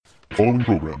following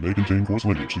program may contain coarse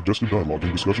language, suggestive dialogue,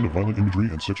 and discussion of violent imagery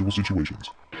and sexual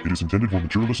situations. It is intended for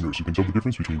mature listeners who can tell the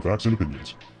difference between facts and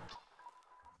opinions.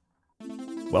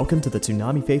 Welcome to the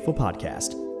Toonami Faithful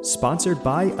Podcast, sponsored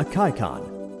by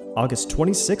AkaiCon, August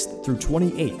 26th through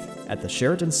 28th at the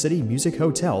Sheraton City Music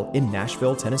Hotel in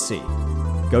Nashville, Tennessee.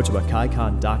 Go to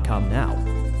akaicon.com now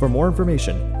for more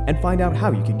information and find out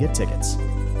how you can get tickets.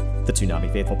 The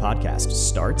Toonami Faithful Podcast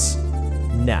starts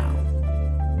now.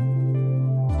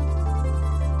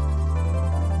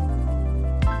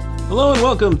 Hello and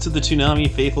welcome to the Toonami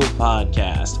Faithful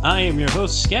Podcast. I am your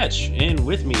host, Sketch, and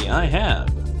with me I have...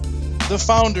 the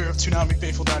founder of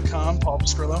ToonamiFaithful.com, Paul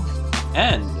Pascrillo.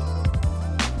 And...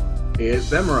 it's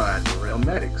Samurai, Darrell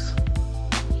Maddox.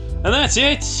 and that's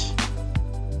it!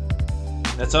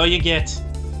 That's all you get.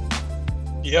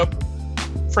 Yep.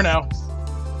 For now.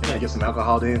 Can I get some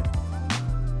alcohol then?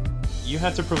 You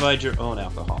have to provide your own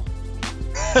alcohol.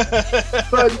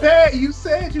 But Dad, you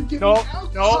said you give me No,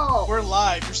 alcohol. we're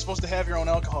live. You're supposed to have your own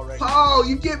alcohol right now. Paul,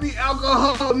 you give me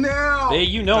alcohol now. Hey,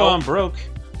 you know Nope. I'm broke.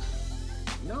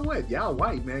 You know what? Y'all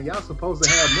white, man. Y'all supposed to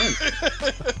have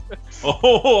money.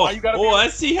 Oh, Why you gotta be- I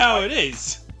see how it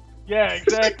is. Yeah,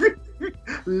 exactly.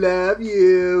 Love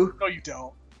you. No, you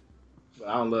don't.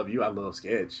 I don't love you. I love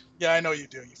Sketch. Yeah, I know you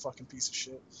do, you fucking piece of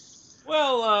shit.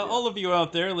 Well, all of you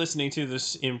out there listening to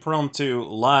this impromptu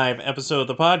live episode of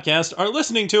the podcast are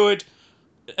listening to it,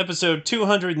 episode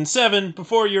 207,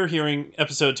 before you're hearing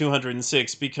episode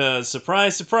 206, because,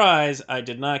 surprise, surprise, I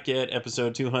did not get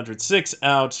episode 206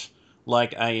 out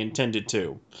like I intended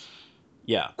to.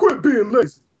 Yeah. Quit being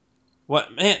lazy.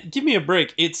 What? Man, give me a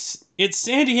break. It's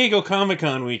San Diego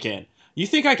Comic-Con weekend. You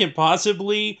think I can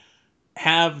possibly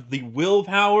have the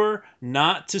willpower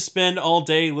not to spend all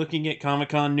day looking at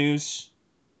Comic-Con news?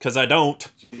 Because I don't.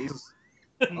 Jesus.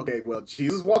 Okay, well,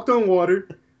 Jesus walked on water.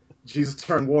 Jesus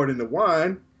turned water into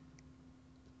wine.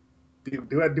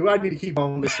 Do I need to keep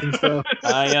on listening stuff?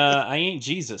 I ain't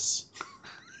Jesus.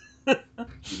 You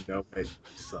know, you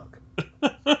suck.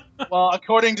 Well,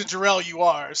 according to Jarrell, you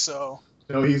are, so.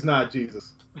 No, he's not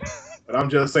Jesus. But I'm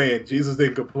just saying, Jesus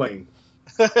didn't complain.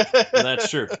 Well, that's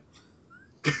true.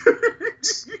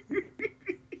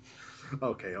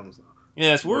 Okay, I'm sorry.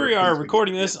 Yes, we are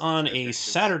recording this on a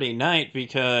Saturday night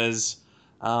because,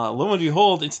 lo and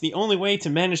behold, it's the only way to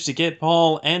manage to get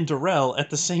Paul and Darrell at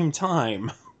the same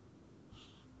time.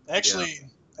 Actually,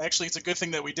 it's a good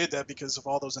thing that we did that because of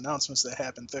all those announcements that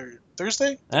happened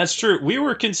Thursday? That's true. We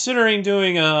were considering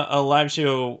doing a live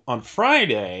show on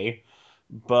Friday,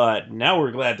 but now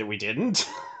we're glad that we didn't.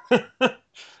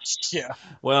 Yeah.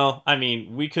 Well, I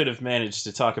mean, we could have managed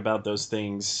to talk about those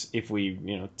things if we,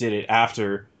 did it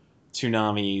after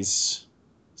Toonami's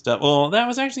stuff. Well, that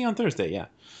was actually on Thursday, yeah.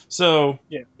 So,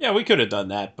 yeah, we could have done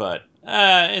that, but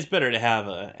it's better to have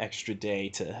an extra day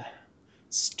to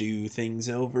stew things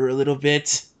over a little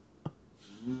bit.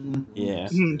 Yeah.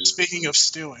 Speaking of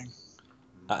stewing.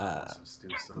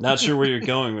 Not sure where you're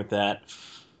going with that.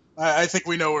 I think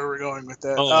we know where we're going with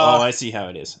that. Oh, I see how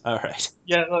it is. All right.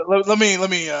 Yeah, let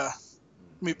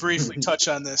me briefly touch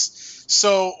on this.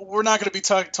 So we're not going to be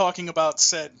talking about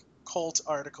said cult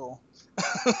article,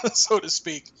 so to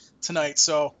speak, tonight.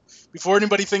 So before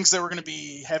anybody thinks that we're going to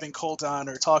be having cult on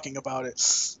or talking about it,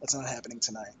 that's not happening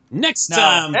tonight. Next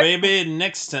time, baby.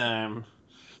 Next time.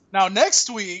 Now, next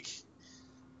week,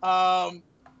 well,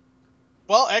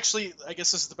 actually, I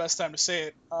guess this is the best time to say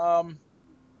it.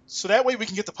 So that way we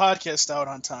can get the podcast out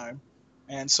on time.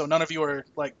 And so none of you are,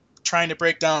 like, trying to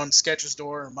break down Sketch's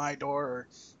door or my door or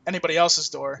anybody else's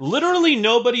door. Literally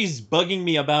nobody's bugging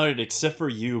me about it except for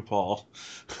you, Paul.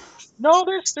 No,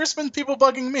 there's been people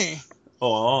bugging me.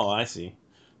 Oh, I see.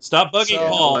 Stop bugging So-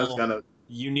 Paul.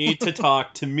 You need to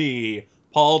talk to me.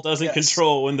 Paul doesn't Yes.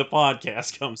 control when the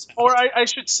podcast comes out. Or I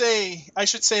should say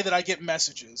that I get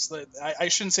messages. I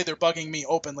shouldn't say they're bugging me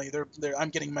openly. I'm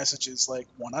getting messages, like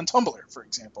one on Tumblr, for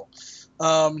example.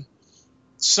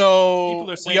 So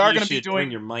People are saying we are you going to be should doing.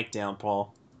 bring your mic down,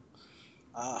 Paul.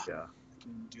 Yeah. I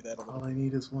can do that a little. All I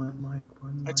need is one mic.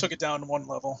 I took it down one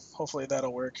level. Hopefully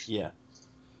that'll work. Yeah.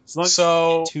 As long as So-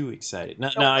 you don't get too excited. No,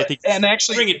 I think and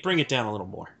actually, bring it down a little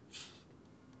more.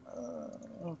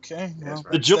 okay. That's Well, right. The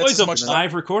that's joys as of much-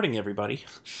 live recording, everybody.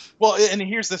 Well, and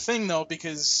here's the thing, though,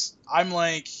 because I'm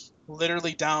like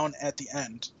literally down at the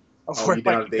end of Oh, where you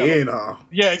down I at the can go. end, huh?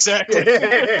 Yeah, exactly.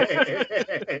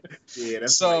 Yeah,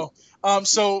 that's So,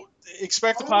 so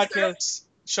expect the Almost there. podcast.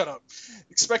 Shut up.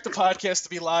 Expect the podcast to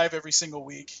be live every single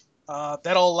week.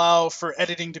 That'll allow for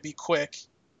editing to be quick.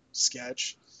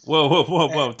 Sketch.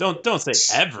 Whoa! Don't say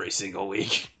every single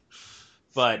week.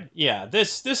 But yeah,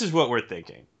 this is what we're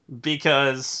thinking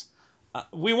because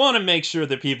we want to make sure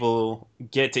that people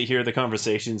get to hear the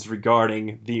conversations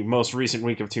regarding the most recent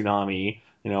week of Toonami,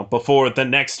 before the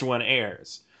next one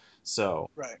airs. So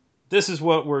Right. This is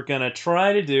what we're going to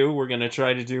try to do. We're going to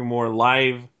try to do more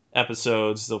live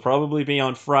episodes. They'll probably be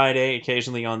on Friday,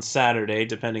 occasionally on Saturday,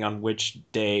 depending on which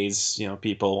days,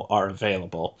 people are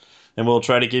available. And we'll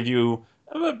try to give you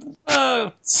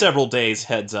several days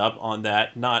heads up on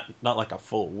that, not like a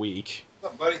full week.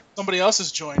 What's up, buddy? Somebody else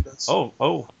has joined us.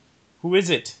 Oh. Who is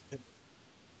it?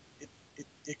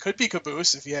 It could be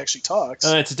Caboose if he actually talks.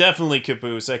 It's definitely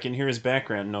Caboose. I can hear his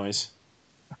background noise.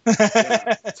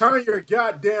 Yeah. Turn your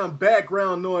goddamn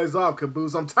background noise off,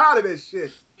 Caboose. I'm tired of this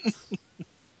shit.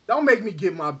 Don't make me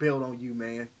get my belt on you,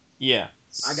 man. Yeah.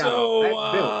 I got a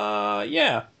black belt.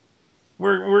 Yeah.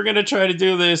 We're gonna try to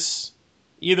do this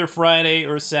either Friday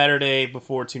or Saturday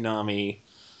before Toonami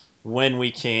when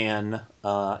we can,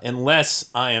 unless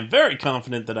I am very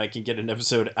confident that I can get an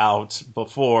episode out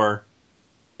before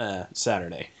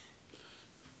Saturday.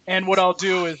 And what I'll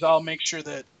do is I'll make sure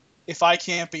that if I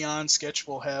can't be on, Sketch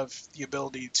will have the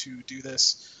ability to do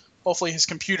this. Hopefully his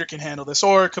computer can handle this,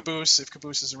 or Caboose, if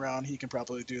Caboose is around, he can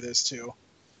probably do this too.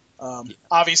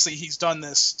 Obviously, he's done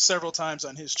this several times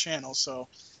on his channel, so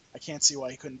I can't see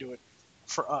why he couldn't do it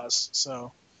for us.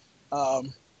 So, yeah,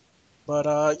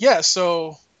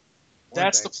 so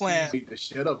that's the plan. You need to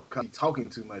shut up because you're talking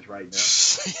too much right now.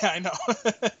 Yeah, I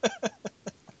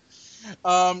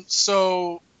know.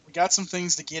 So we got some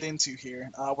things to get into here.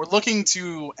 We're looking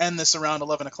to end this around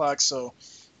 11 o'clock, so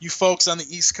you folks on the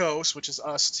East Coast, which is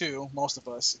us too, most of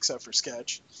us, except for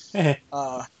Sketch,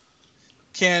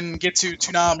 can get to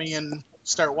Toonami and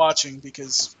start watching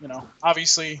because,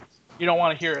 obviously you don't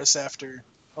want to hear us after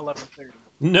 11:30.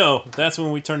 No, that's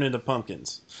when we turn into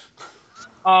pumpkins.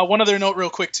 One other note real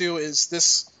quick too is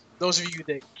this, those of you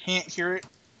that can't hear it,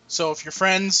 so if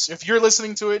you're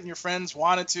listening to it and your friends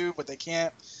wanted to but they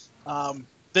can't,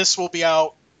 this will be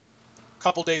out a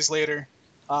couple days later.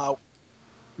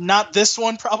 Not this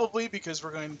one probably, because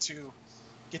we're going to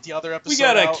get the other episode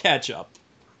out. We gotta out. catch up.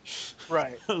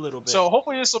 Right. A little bit. So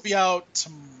hopefully this will be out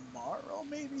tomorrow,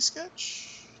 maybe, Sketch?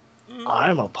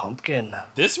 I'm a pumpkin.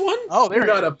 This one? Oh, there You're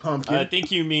not a pumpkin. I think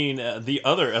you mean the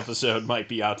other episode might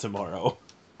be out tomorrow.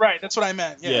 Right, that's what I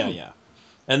meant. Yeah.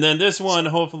 And then this one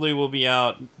hopefully will be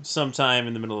out sometime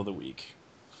in the middle of the week.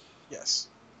 Yes.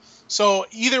 So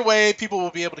either way, people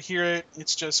will be able to hear it.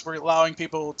 It's just we're allowing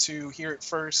people to hear it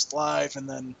first live, and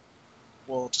then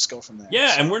we'll just go from there.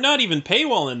 Yeah, and we're not even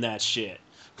paywalling that shit.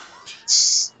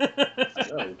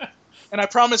 And I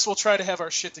promise we'll try to have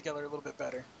our shit together a little bit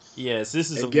better. Yes, this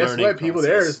is and a guess learning what, people? process.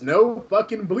 There's no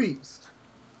fucking bleeps.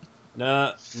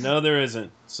 No, there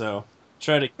isn't. So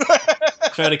try to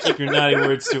keep your naughty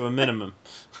words to a minimum.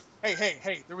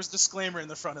 Hey! There was a disclaimer in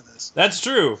the front of this. That's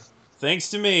true.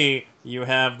 Thanks to me, you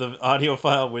have the audio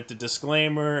file with the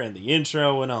disclaimer and the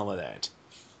intro and all of that.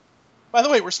 By the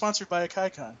way, we're sponsored by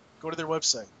AkaiCon. Go to their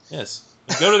website. Yes.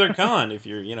 Go to their con if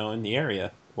you're, in the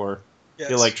area or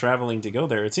feel like traveling to go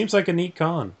there. It seems like a neat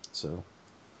con, so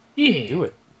do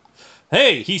it.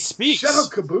 Hey, he speaks. Shut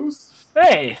up, Caboose.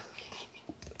 Hey,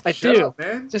 Shut up,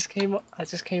 man. I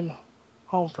just came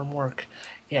home from work.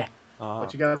 Yeah.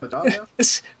 But you got a job now?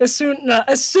 As soon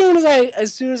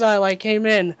as I like came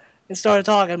in and started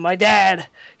talking, my dad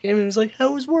came in and was like,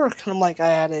 "How was work?" And I'm like, I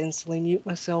had to instantly mute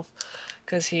myself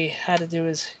because he had to do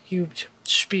his huge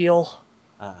spiel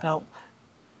about,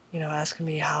 asking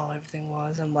me how everything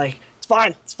was. I'm like, it's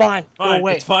fine. Go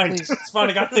away. It's fine. Please. It's fine.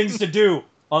 I got things to do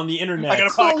on the internet. I got a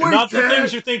podcast. Not the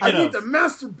things you're thinking I of. need to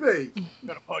masturbate. I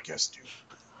got a podcast to do.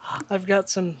 I've got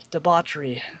some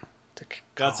debauchery to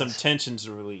Got some cause. tensions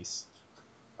to release.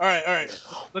 All right.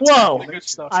 Let's Whoa! get to the good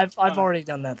stuff. I've already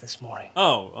done that this morning.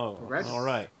 Oh, all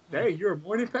right. Hey, you're a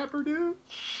morning pepper, dude?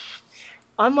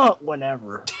 I'm up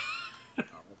whenever. No.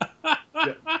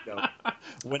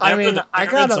 Whenever the I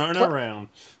parents gotta aren't pl- around.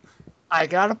 I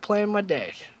gotta plan my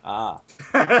day. Ah.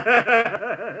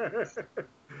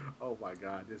 Oh my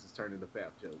god, this is turning to fap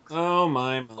jokes. Oh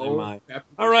my. Fap-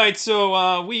 All right,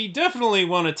 so we definitely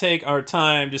want to take our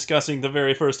time discussing the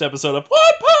very first episode of One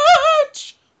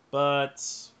Punch! But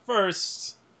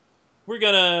first, we're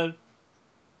gonna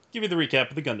give you the recap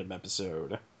of the Gundam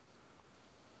episode.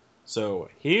 So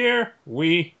here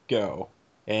we go.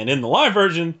 And in the live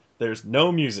version, there's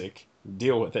no music.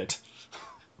 Deal with it.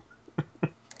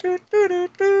 Do, do, do,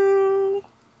 do.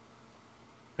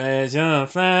 Raise your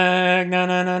flag, na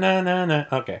na na na na na.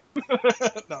 Okay.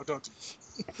 No, don't.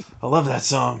 I love that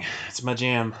song. It's my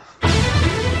jam.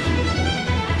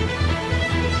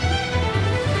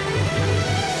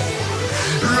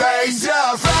 Raise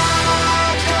your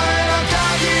flag, 声の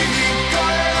限り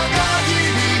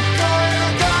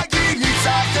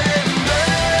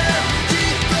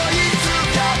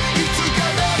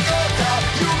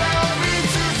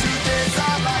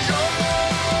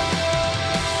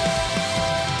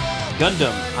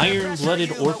Gundam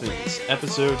Iron-Blooded Orphans,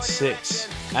 Episode 6,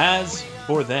 As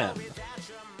for Them.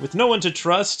 With no one to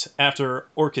trust after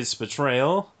Orcus'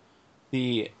 betrayal,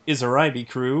 the Izaraibi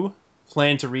crew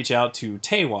plan to reach out to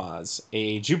Teiwaz,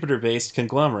 a Jupiter-based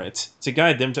conglomerate, to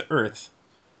guide them to Earth.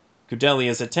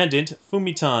 Kudelia's attendant,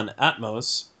 Fumitan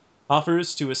Atmos,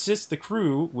 offers to assist the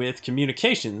crew with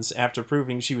communications after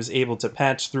proving she was able to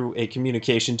patch through a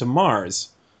communication to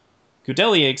Mars.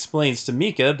 Kudelia explains to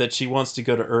Mika that she wants to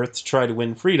go to Earth to try to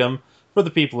win freedom for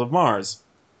the people of Mars.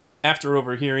 After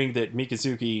overhearing that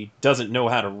Mikazuki doesn't know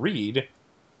how to read,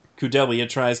 Kudelia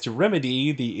tries to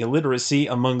remedy the illiteracy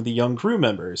among the young crew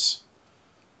members.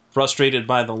 Frustrated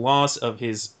by the loss of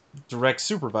his direct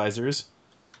supervisors,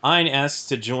 Ein asks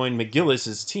to join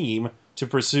McGillis' team to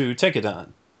pursue Tekkadan.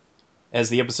 As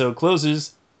the episode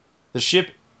closes, the ship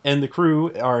and the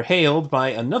crew are hailed by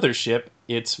another ship.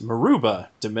 It's Maruba,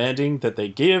 demanding that they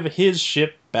give his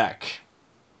ship back.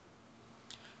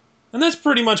 And that's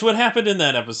pretty much what happened in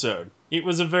that episode. It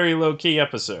was a very low-key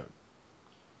episode.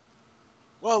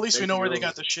 Well, at least we know where they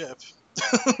got the ship.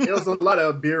 There was a lot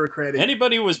of bureaucratic...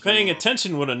 Anybody who was paying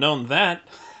attention would have known that.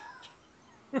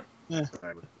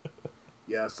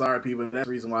 Yeah, sorry, people. That's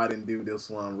the reason why I didn't do this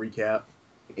one recap.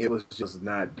 It was just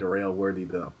not derail worthy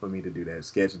for me to do that.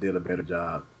 Sketch did a better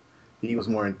job. He was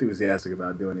more enthusiastic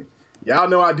about doing it. Y'all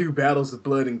know I do battles of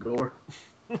blood and gore.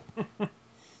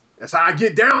 That's how I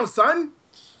get down, son.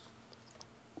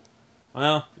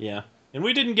 Well, yeah. And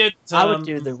we didn't get... I would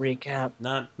do the recap.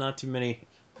 Not too many...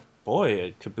 Boy,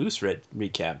 a Caboose read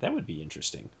recap. That would be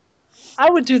interesting. I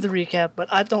would do the recap,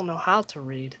 but I don't know how to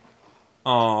read.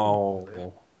 Oh.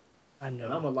 I know.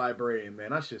 And I'm a librarian,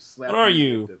 man. I should slap... What are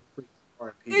you?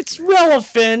 It's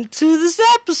relevant to this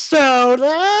episode.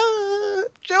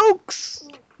 Jokes.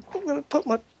 I'm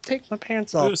gonna take my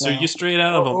pants off. So you straight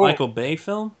out of a Michael Bay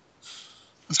film?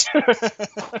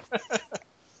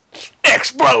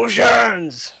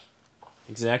 Explosions.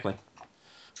 Exactly.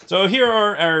 So here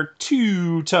are our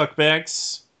two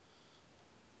talkbacks.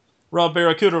 Rob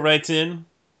Barracuda writes in,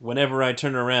 "Whenever I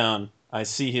turn around, I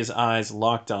see his eyes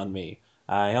locked on me.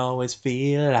 I always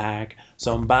feel like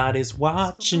somebody's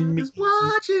watching me.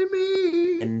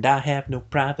 And I have no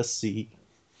privacy."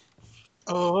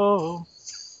 Oh.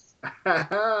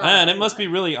 And it must be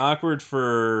really awkward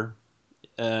for,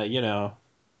 Orga.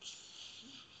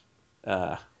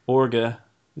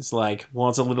 It's like,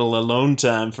 wants a little alone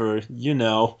time for,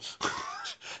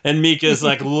 And Mika's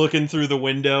like looking through the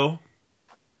window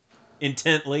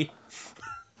intently.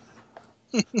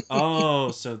 Oh,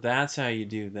 so that's how you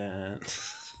do that.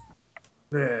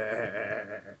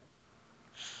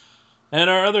 And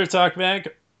our other talkback,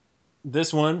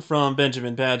 this one from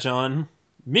Benjamin Padjon.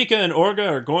 Mika and Orga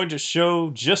are going to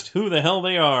show just who the hell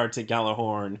they are to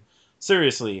Galahorn.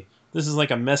 Seriously, this is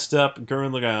like a messed up Gurren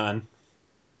Lagann.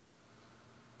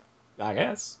 I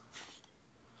guess.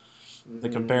 The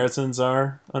comparisons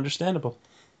are understandable.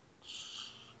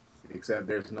 Except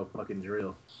there's no fucking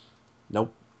drill.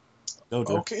 Nope. No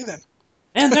drill. Okay, then.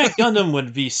 And that Gundam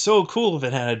would be so cool if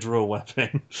it had a drill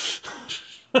weapon.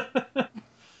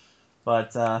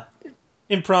 But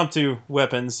impromptu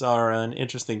weapons are an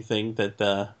interesting thing that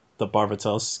the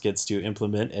Barbatos gets to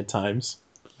implement at times.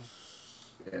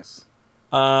 Yes.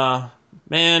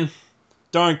 Man,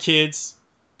 darn kids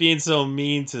being so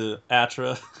mean to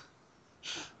Atra.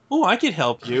 Oh, I could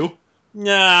help you.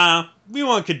 Nah, we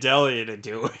want Kudelia to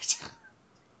do it.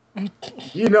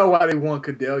 You know why they want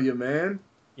Kudelia, man.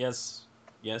 Yes,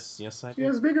 I do. She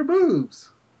has bigger boobs.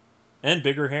 And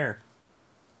bigger hair.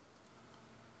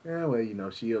 Yeah,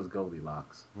 well, she is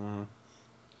Goldilocks. Mm.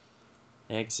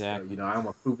 Exactly. I'm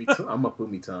a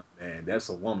Fumitan, man. That's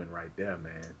a woman right there,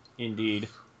 man. Indeed.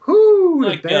 Whoo,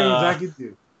 the things I could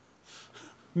do.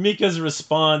 Mika's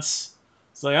response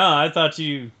is like, I thought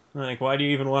you, why do you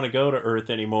even want to go to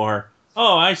Earth anymore?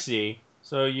 Oh, I see.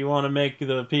 So you want to make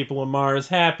the people of Mars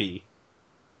happy.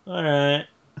 Alright.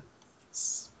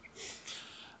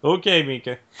 Okay,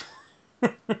 Mika.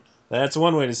 That's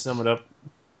one way to sum it up.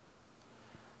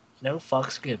 No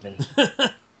fucks given.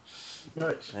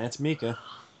 That's Mika.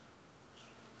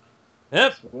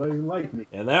 Yep. Well, you like me.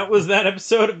 And that was that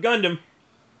episode of Gundam.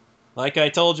 Like I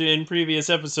told you in previous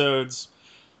episodes,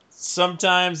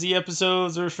 sometimes the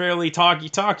episodes are fairly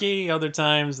talky, other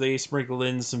times they sprinkle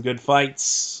in some good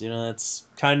fights. That's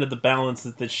kind of the balance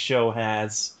that this show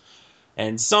has.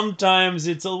 And sometimes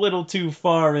it's a little too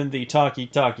far in the talky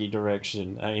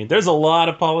direction. I mean, there's a lot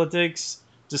of politics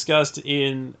discussed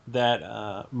in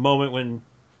that moment when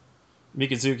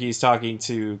Mikazuki is talking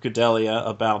to Kudelia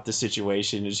about the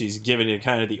situation, and she's giving it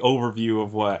kind of the overview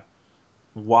of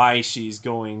why she's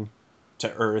going to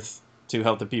Earth to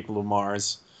help the people of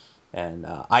Mars. And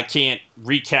I can't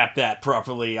recap that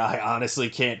properly. I honestly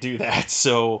can't do that.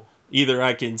 So either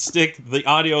I can stick the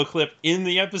audio clip in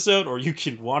the episode, or you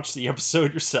can watch the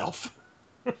episode yourself.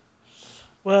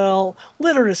 Well,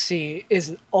 literacy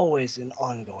isn't always an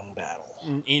ongoing battle.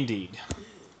 Indeed.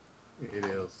 It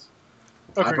is.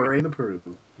 Agreed. Operating approved.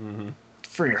 Mm-hmm.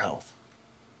 For your health.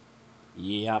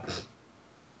 Yep.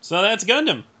 So that's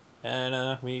Gundam.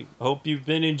 And we hope you've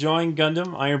been enjoying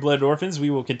Gundam Iron-Blooded Orphans. We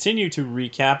will continue to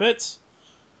recap it.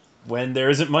 When there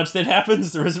isn't much that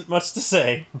happens, there isn't much to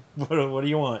say. What do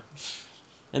you want?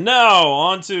 And now,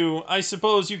 on to, I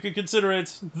suppose you could consider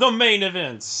it, the main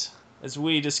events, as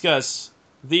we discuss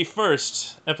the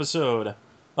first episode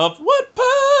of One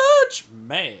Punch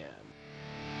Man.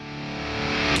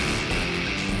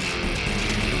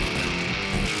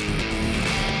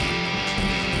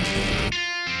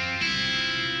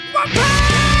 One Punch!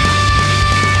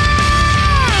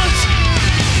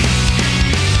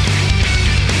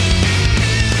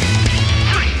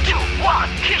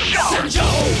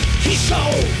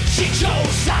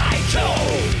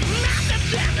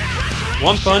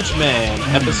 One Punch Man,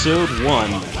 Episode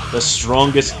 1, The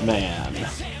Strongest Man.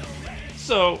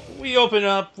 So, we open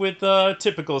up with a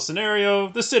typical scenario.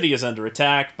 The city is under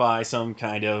attack by some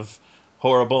kind of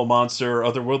horrible monster,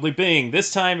 otherworldly being.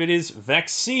 This time it is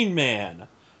Vaccine Man,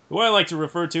 who I like to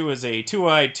refer to as a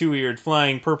two-eyed, two-eared,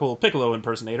 flying purple Piccolo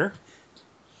impersonator.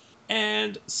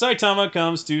 And Saitama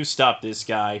comes to stop this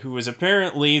guy, who is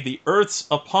apparently the Earth's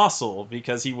apostle,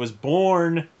 because he was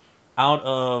born out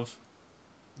of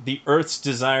the Earth's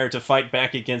desire to fight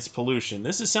back against pollution.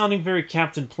 This is sounding very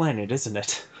Captain Planet, isn't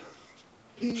it?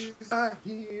 He's a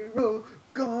hero,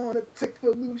 gonna take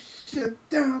pollution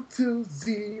down to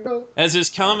zero. As is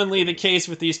commonly the case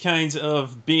with these kinds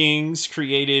of beings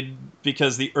created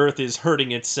because the Earth is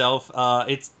hurting itself,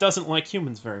 it doesn't like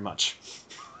humans very much.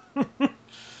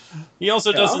 He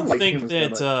also doesn't think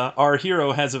that our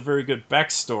hero has a very good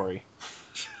backstory.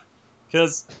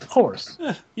 Because, of course,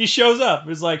 he shows up.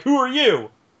 He's like, "Who are you?"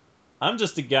 "I'm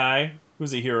just a guy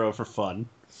who's a hero for fun."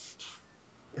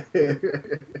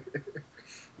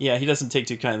 Yeah, he doesn't take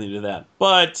too kindly to that.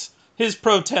 But his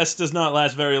protest does not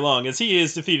last very long, as he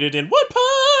is defeated in One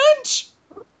Punch!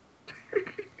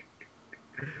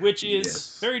 Which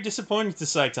is very disappointing to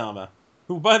Saitama.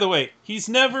 Who, by the way, he's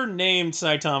never named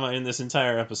Saitama in this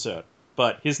entire episode.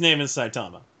 But his name is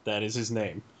Saitama. That is his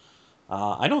name.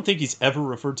 I don't think he's ever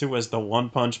referred to as the One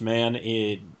Punch Man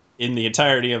in the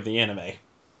entirety of the anime.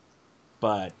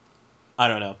 But, I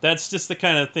don't know. That's just the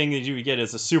kind of thing that you would get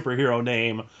as a superhero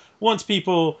name once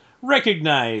people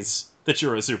recognize that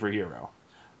you're a superhero.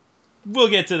 We'll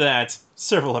get to that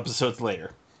several episodes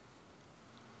later.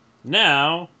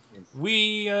 Now,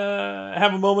 we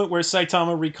have a moment where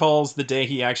Saitama recalls the day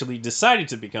he actually decided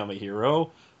to become a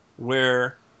hero,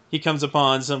 where he comes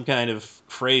upon some kind of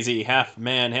crazy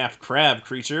half-man, half-crab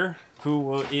creature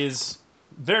who is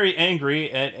very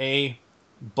angry at a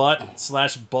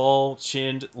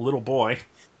butt/ball-chinned little boy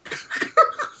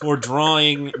for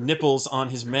drawing nipples on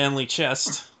his manly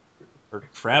chest, or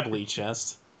crably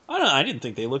chest. I didn't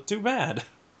think they looked too bad.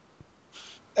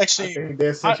 Actually,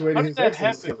 how did that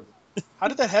happen? How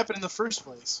did that happen in the first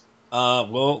place?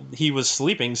 Well, he was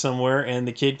sleeping somewhere, and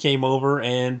the kid came over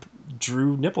and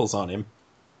drew nipples on him.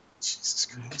 Jesus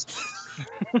Christ.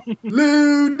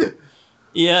 Lewd!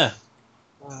 Yeah.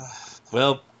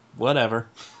 Well, whatever.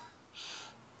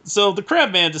 So the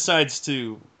Crabman decides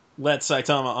to let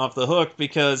Saitama off the hook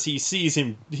because he sees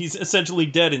him. He's essentially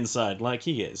dead inside, like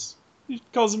he is. He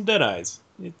calls him Dead Eyes.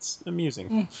 It's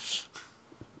amusing.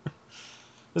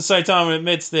 The Saitama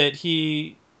admits that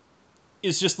he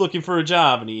is just looking for a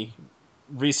job, and he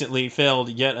recently failed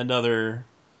yet another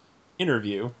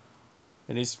interview.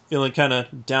 And he's feeling kind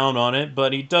of down on it,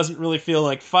 but he doesn't really feel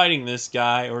like fighting this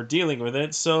guy or dealing with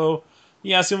it, so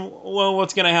he asks him, well,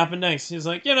 what's going to happen next? He's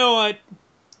like, you know what?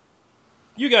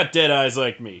 You got dead eyes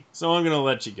like me, so I'm going to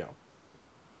let you go.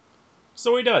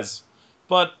 So he does.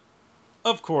 But,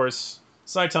 of course,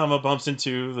 Saitama bumps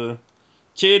into the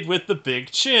kid with the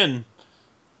big chin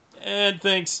and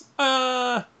thinks,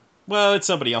 well, it's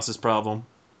somebody else's problem.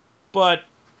 But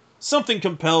something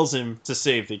compels him to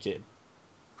save the kid.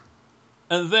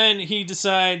 And then he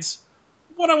decides,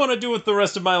 what I want to do with the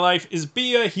rest of my life is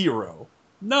be a hero.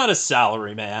 Not a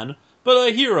salaryman, but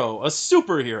a hero, a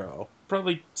superhero.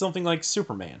 Probably something like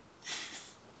Superman.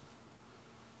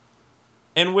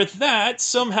 And with that,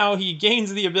 somehow he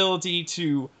gains the ability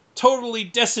to totally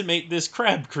decimate this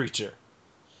crab creature.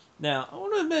 Now, I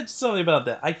want to mention something about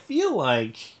that. I feel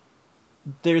like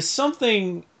there's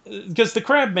something... Because the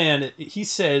crab man, he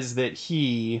says that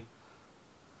he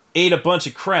ate a bunch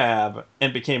of crab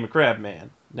and became a crab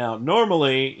man. Now,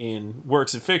 normally in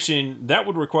works of fiction, that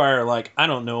would require, like, I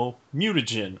don't know,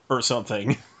 mutagen or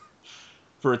something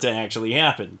for it to actually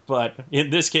happen. But in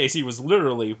this case, he was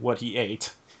literally what he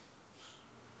ate.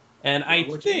 And I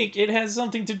think it has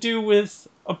something to do with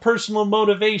a personal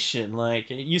motivation. Like,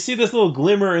 you see this little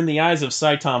glimmer in the eyes of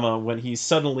Saitama when he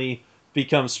suddenly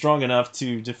becomes strong enough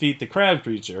to defeat the crab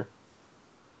creature.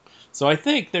 So I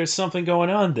think there's something going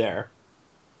on there.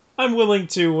 I'm willing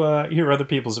to hear other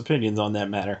people's opinions on that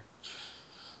matter.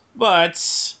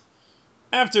 But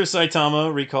after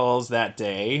Saitama recalls that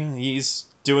day, he's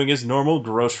doing his normal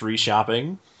grocery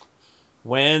shopping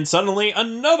when suddenly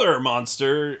another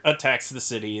monster attacks the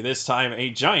city. This time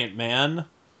a giant man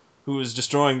who is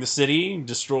destroying the city,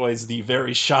 destroys the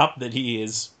very shop that he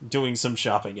is doing some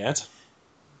shopping at.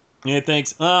 And he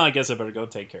thinks, I guess I better go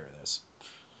take care of this.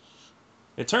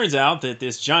 It turns out that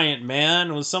this giant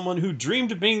man was someone who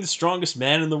dreamed of being the strongest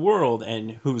man in the world,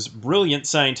 and whose brilliant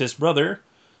scientist brother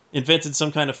invented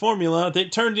some kind of formula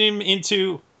that turned him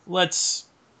into, let's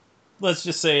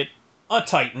just say it, a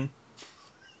titan.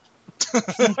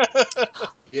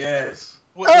 Yes.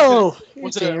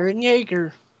 It's Eren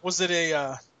Yeager. Was it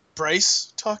a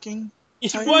Bryce talking It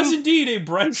Titan? was indeed a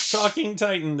Bryce talking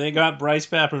titan. They got Bryce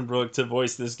Papenbrook to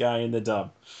voice this guy in the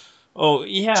dub. Oh,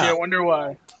 yeah. Gee, I wonder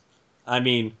why. I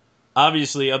mean,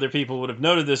 obviously other people would have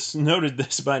noted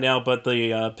this by now, but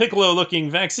the Piccolo-looking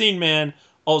vaccine man,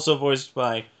 also voiced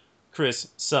by Chris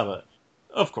Sabat,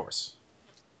 of course.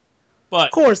 But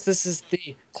Of course, this is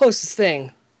the closest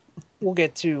thing we'll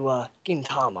get to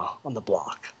Gintama on the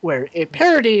block, where it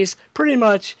parodies pretty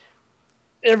much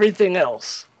everything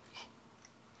else.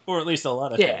 or at least a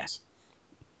lot of Yeah. things.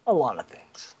 A lot of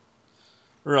things.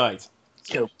 Right.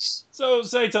 Jokes. So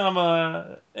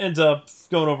Saitama ends up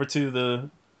going over to the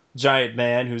giant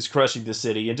man who's crushing the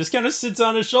city and just kind of sits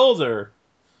on his shoulder.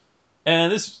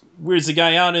 And this weirds the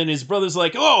guy out, and his brother's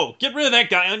like, "Oh, get rid of that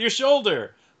guy on your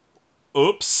shoulder."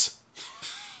 Oops.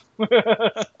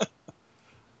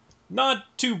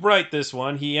 Not too bright, this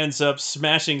one. He ends up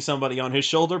smashing somebody on his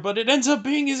shoulder, but it ends up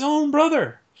being his own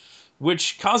brother,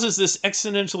 which causes this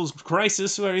existential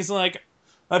crisis where he's like,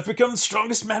 I've become the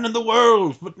strongest man in the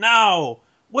world, but now,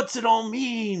 what's it all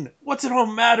mean? What's it all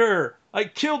matter? I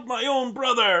killed my own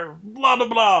brother, blah, blah,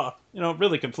 blah. You know,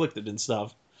 really conflicted and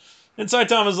stuff. And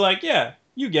Saitama's like, yeah,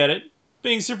 you get it.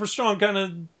 Being super strong kind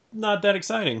of not that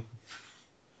exciting.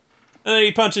 And then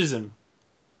he punches him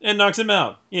and knocks him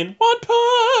out in one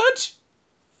punch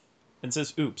and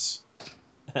says, oops.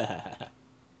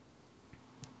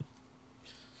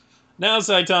 Now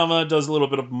Saitama does a little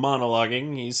bit of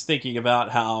monologuing. He's thinking about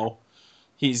how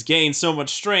he's gained so much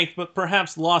strength, but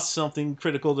perhaps lost something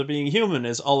critical to being human,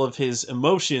 as all of his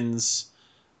emotions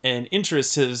and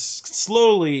interest has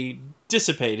slowly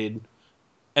dissipated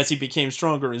as he became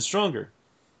stronger and stronger.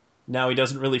 Now he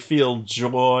doesn't really feel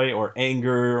joy or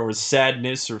anger or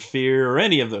sadness or fear or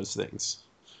any of those things.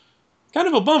 Kind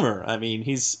of a bummer. I mean,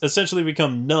 he's essentially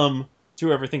become numb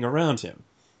to everything around him.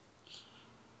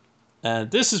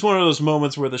 And this is one of those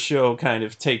moments where the show kind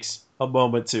of takes a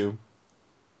moment to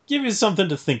give you something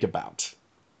to think about.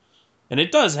 And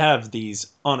it does have these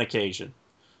on occasion.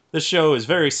 The show is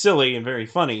very silly and very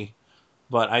funny,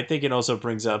 but I think it also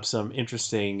brings up some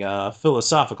interesting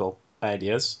philosophical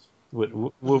ideas.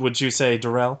 What would you say,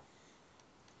 Darrell?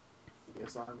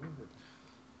 Yes, I would.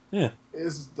 Yeah.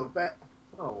 Is the fact...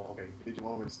 Oh, okay. Did you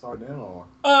want me to start now,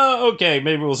 or... Okay,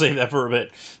 maybe we'll save that for a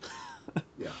bit.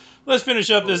 Yeah. Let's finish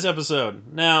up this episode.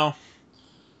 Now,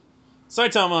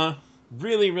 Saitama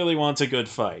really, really wants a good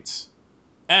fight.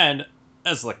 And,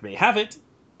 as luck may have it,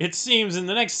 it seems in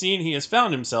the next scene he has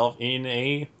found himself in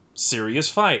a serious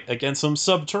fight against some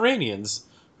subterraneans,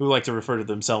 who like to refer to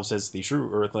themselves as the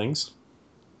true Earthlings.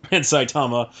 And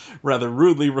Saitama rather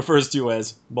rudely refers to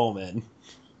as Molemen.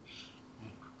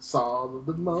 Saw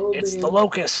the moment. It's the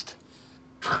Locust.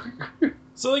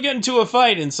 So they get into a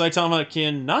fight, and Saitama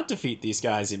can not defeat these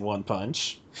guys in one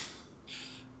punch.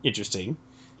 Interesting.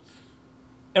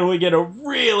 And we get a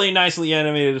really nicely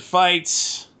animated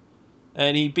fight,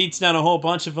 and he beats down a whole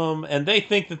bunch of them, and they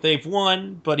think that they've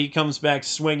won, but he comes back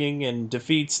swinging and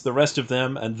defeats the rest of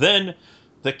them, and then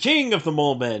the king of the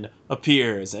Molemen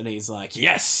appears, and he's like,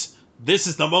 yes, this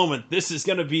is the moment. This is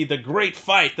going to be the great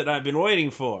fight that I've been waiting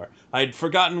for. I'd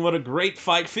forgotten what a great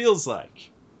fight feels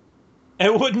like.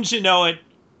 And wouldn't you know it,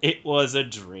 it was a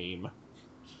dream.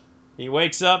 He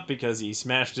wakes up because he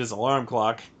smashed his alarm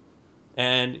clock,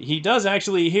 and he does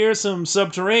actually hear some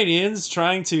subterraneans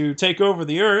trying to take over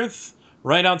the Earth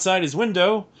right outside his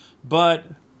window, but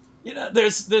you know,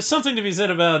 there's something to be said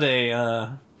about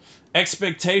a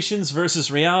expectations versus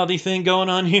reality thing going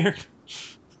on here.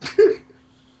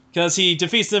 because he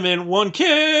defeats them in one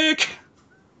kick.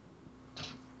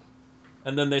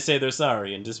 And then they say they're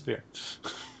sorry and disappear.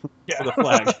 Yeah. For the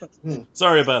flag.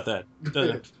 Sorry about that.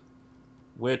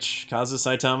 Which causes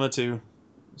Saitama to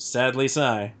sadly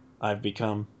sigh, I've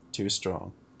become too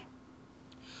strong.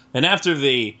 And after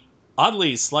the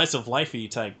oddly slice of lifey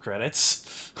type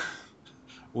credits,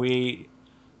 we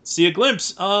see a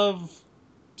glimpse of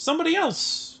somebody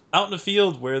else out in the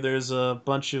field where there's a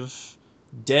bunch of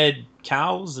dead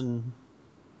cows and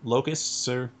locusts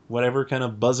or whatever kind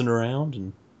of buzzing around,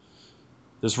 and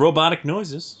there's robotic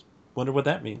noises. Wonder what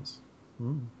that means.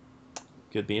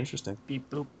 Could be interesting. Beep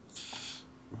boop.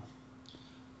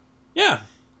 Yeah.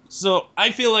 So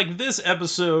I feel like this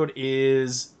episode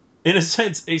is, in a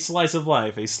sense, a slice of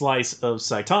life, a slice of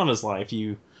Saitama's life.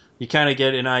 You kind of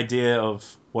get an idea of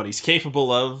what he's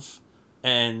capable of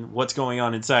and what's going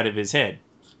on inside of his head.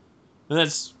 And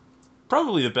that's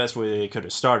probably the best way they could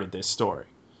have started this story,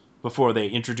 before they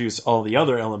introduce all the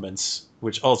other elements,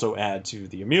 which also add to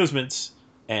the amusements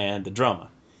and the drama.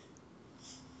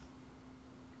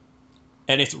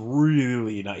 And it's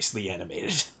really nicely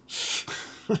animated.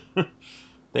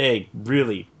 They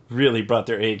really, really brought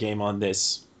their A game on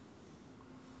this.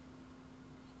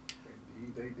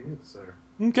 Indeed, they did, sir.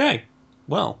 Okay.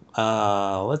 Well,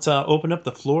 let's open up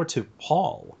the floor to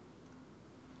Paul.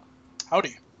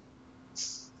 Howdy.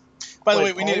 By the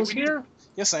way, we Paul's need. here?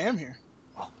 Yes, I am here.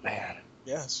 Oh man,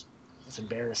 Yes. that's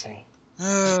embarrassing.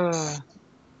 I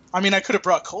mean, I could have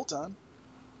brought Colt on.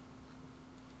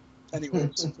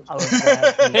 Anyways. I was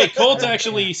glad. Hey, Colt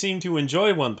actually seemed to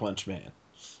enjoy One Punch Man.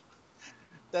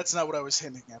 That's not what I was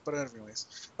hinting at, but anyways.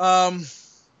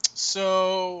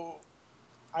 So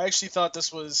I actually thought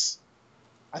this was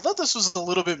a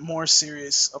little bit more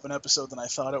serious of an episode than I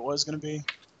thought it was going to be.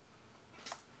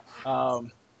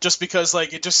 Just because,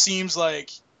 like, it just seems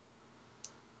like,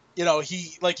 you know,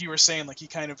 he, like you were saying, like, he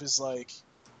kind of is like,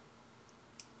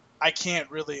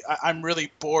 I'm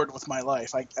really bored with my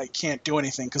life. I can't do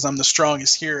anything because I'm the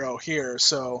strongest hero here.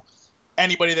 So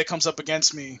anybody that comes up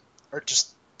against me are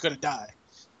just going to die,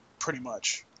 pretty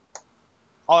much.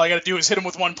 All I got to do is hit them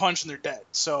with one punch and they're dead.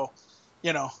 So,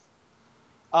 you know.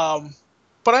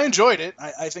 But I enjoyed it.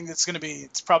 I think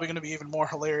it's probably going to be even more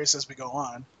hilarious as we go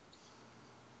on.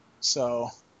 So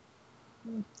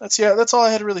that's all I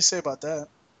had to really say about that.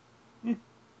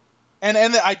 And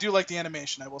I do like the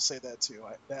animation. I will say that too.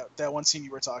 That one scene you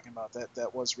were talking about,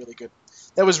 that was really good.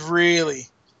 That was really,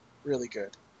 really good.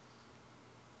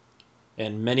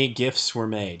 And many gifts were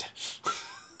made.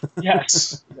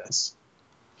 Yes. Yes.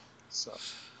 So,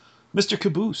 Mr.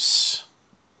 Caboose.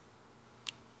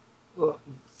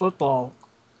 Football.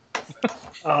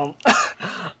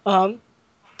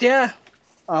 Yeah.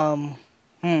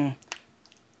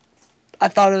 I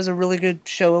thought it was a really good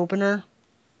show opener.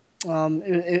 I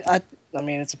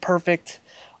mean, it's a perfect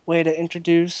way to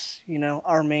introduce, you know,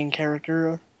 our main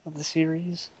character of the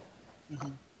series.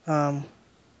 mhm.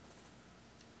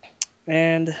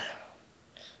 And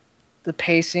the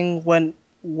pacing went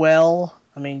well.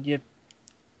 I mean, you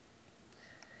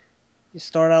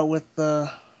start out with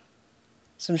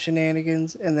some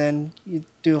shenanigans, and then you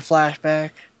do a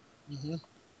flashback, Mhm.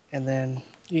 and then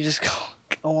you just go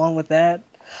on with that.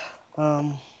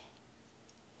 Yeah,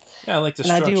 I like the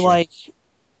And structure. I do like,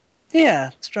 yeah,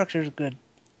 structure's good.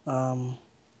 They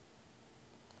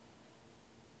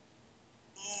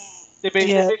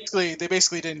Yeah.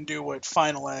 basically didn't do what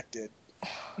Final Act did.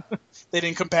 They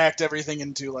didn't compact everything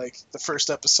into like the first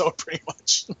episode, pretty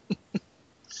much,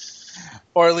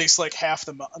 or at least like half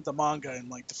the manga in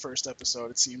like the first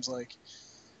episode. It seems like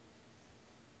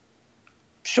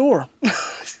Sure. you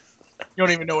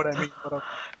don't even know what I mean. But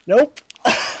Nope.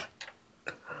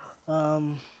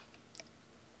 I'm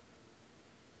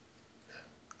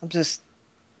just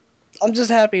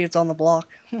happy it's on the block.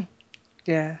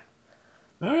 Yeah.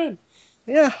 All right.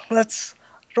 Yeah, I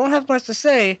don't have much to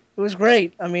say. It was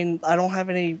great. I mean, I don't have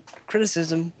any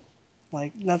criticism.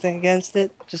 Like, nothing against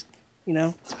it. Just, you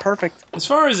know, it's perfect. As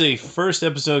far as a first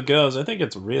episode goes, I think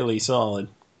it's really solid.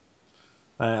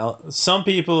 Some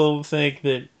people think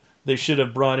that they should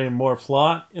have brought in more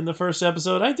plot in the first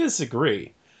episode. I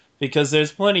disagree, because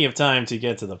there's plenty of time to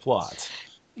get to the plot.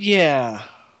 Yeah.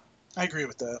 I agree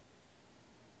with that.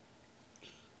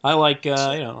 I like,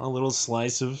 a little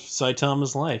slice of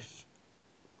Saitama's life.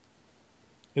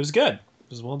 It was good. It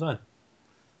was well done.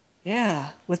 Yeah.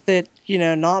 With it, you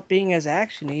know, not being as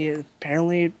actiony, it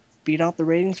apparently beat out the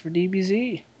ratings for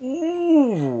DBZ.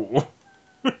 Ooh.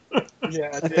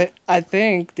 Yeah, I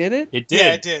think, did it? It did.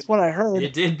 Yeah, it did. That's what I heard.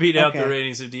 It did beat out the Okay.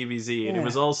 ratings of DBZ, and it Yeah.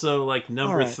 was also like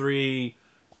number Alright. 3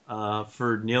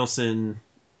 for Nielsen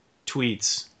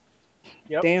tweets.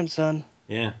 Yep. Damn, son.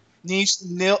 Yeah.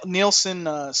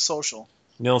 Nielsen Social.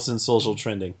 Nielsen Social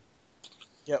Trending.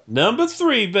 Yep. Number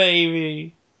 3,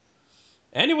 baby.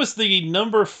 And it was the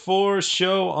number 4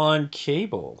 show on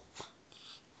cable.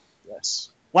 Yes.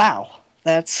 Wow.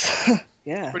 That's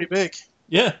yeah. Pretty big.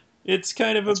 Yeah, it's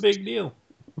kind of a big deal.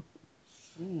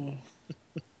 Mm.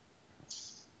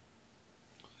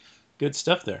 Good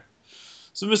stuff there.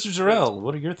 So, Mr. Jarrell,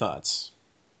 what are your thoughts?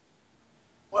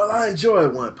 Well, I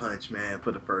enjoyed One Punch Man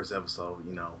for the first episode.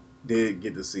 Did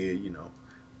get to see it.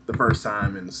 The first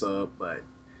time in the sub, but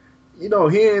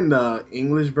hearing the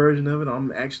English version of it,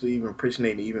 I'm actually even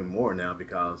appreciating it even more now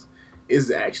because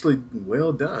it's actually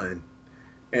well done.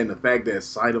 And the fact that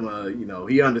Saitama,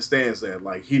 he understands that,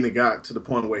 like, he got to the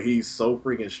point where he's so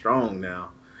freaking strong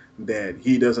now that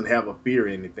he doesn't have a fear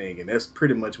of anything. And that's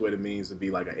pretty much what it means to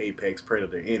be like an apex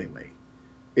predator anyway,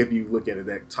 if you look at it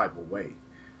that type of way.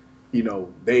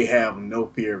 They have no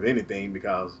fear of anything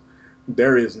because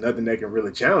there is nothing that can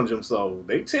really challenge them. So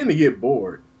they tend to get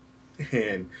bored.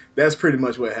 And that's pretty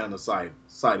much what happened to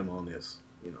Saitama on this.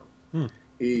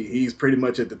 He's pretty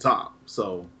much at the top.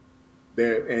 So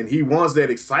there, and he wants that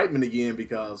excitement again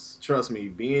because, trust me,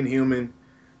 being human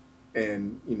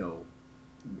and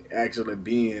actually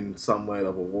being somewhat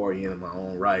of a warrior in my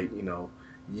own right,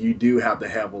 you do have to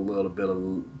have a little bit of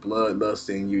bloodlust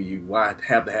in you. You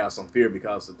have to have some fear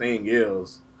because the thing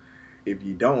is, if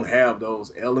you don't have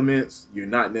those elements, you're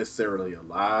not necessarily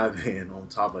alive. And on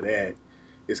top of that,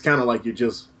 it's kind of like you're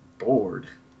just bored.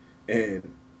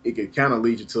 And it could kind of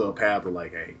lead you to a path of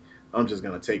like, hey, I'm just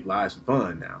going to take lives for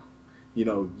fun now.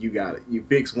 You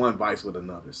fix one vice with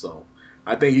another. So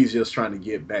I think he's just trying to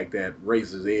get back that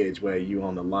razor's edge where you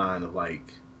on the line of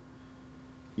like,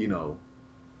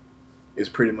 it's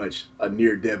pretty much a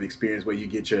near-death experience where you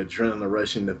get your adrenaline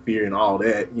rush and the fear and all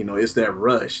that. It's that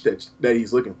rush that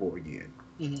he's looking for again.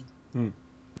 Mm-hmm.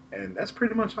 And that's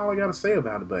pretty much all I got to say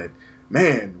about it. But,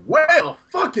 man, well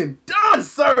fucking done,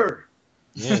 sir!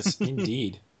 Yes,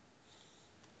 indeed.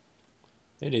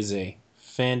 It is a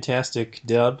fantastic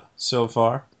dub so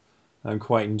far. I'm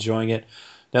quite enjoying it.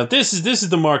 Now, this is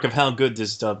the mark of how good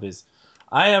this dub is.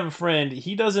 I have a friend,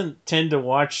 he doesn't tend to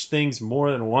watch things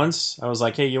more than once. I was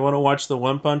like, hey, you want to watch the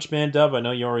One Punch Man dub? I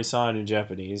know you already saw it in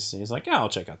Japanese. And he's like, yeah, I'll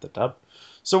check out the dub.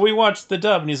 So we watched the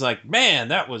dub, and he's like, man,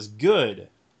 that was good.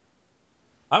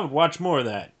 I would watch more of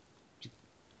that.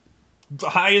 The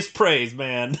highest praise,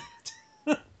 man.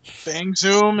 Bang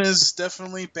Zoom is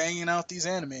definitely banging out these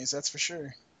animes, that's for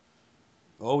sure.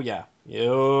 Oh, yeah.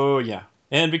 Oh, yeah.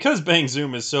 And because Bang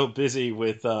Zoom is so busy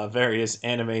with various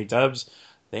anime dubs,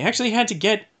 they actually had to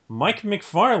get Mike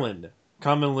McFarland,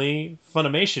 commonly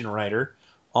Funimation writer,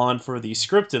 on for the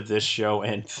script of this show,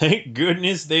 and thank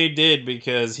goodness they did,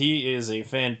 because he is a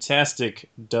fantastic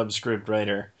dub script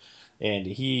writer, and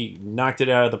he knocked it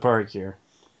out of the park here.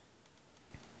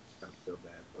 I feel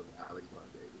bad for Alex Von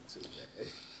David too, man.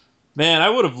 Man, I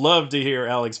would have loved to hear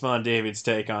Alex Von David's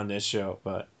take on this show,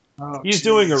 but he's geez.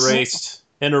 doing Erased,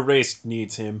 and Erased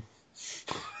needs him.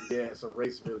 Yeah, so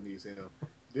Race really needs him.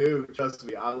 Dude, trust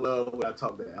me, I love when I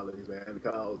talk to Alex, man,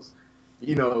 because,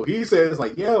 he says,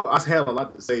 like, yeah, I had a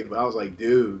lot to say, but I was like,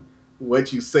 dude,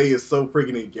 what you say is so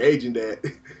freaking engaging that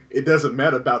it doesn't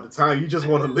matter about the time. You just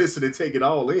want to listen and take it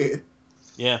all in.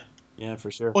 Yeah,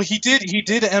 for sure. Well, he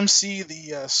did MC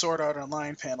the Sword Art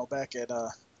Online panel back at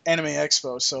Anime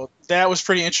Expo, so that was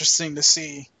pretty interesting to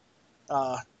see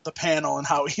the panel and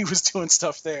how he was doing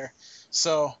stuff there.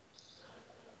 So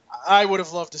I would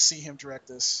have loved to see him direct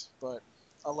this, but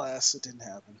alas, it didn't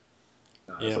happen.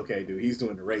 No, it's okay, dude. He's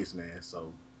doing the race, man.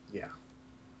 So, yeah.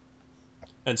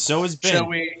 And so is Ben. Shall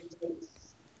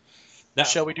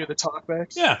we do the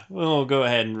talkbacks? Yeah, we'll go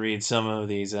ahead and read some of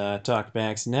these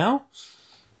talkbacks now.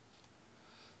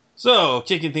 So,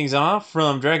 kicking things off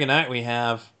from Dragon Knight, we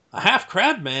have a half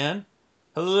crab man.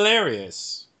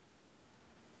 Hilarious.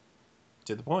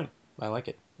 To the point. I like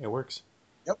it. It works.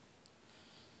 Yep.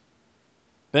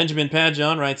 Benjamin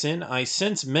Padjon writes in, I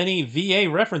sense many VA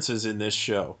references in this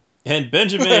show. And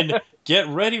Benjamin, get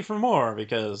ready for more,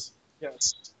 because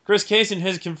yes, Chris Kaysen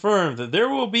has confirmed that there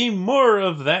will be more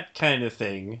of that kind of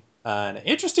thing. And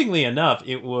interestingly enough,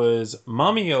 it was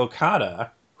Mami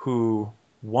Okada who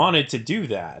wanted to do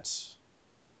that.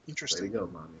 Interesting. Way to go,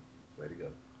 Mommy. Way to go.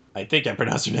 I think I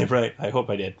pronounced her name right. I hope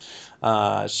I did.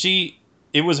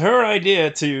 It was her idea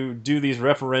to do these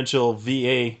referential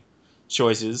VA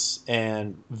choices,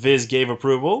 and Viz gave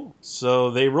approval,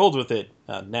 so they rolled with it.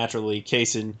 Naturally,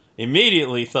 Kaysen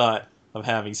immediately thought of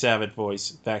having Savage voice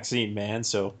Vaccine Man,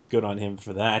 so good on him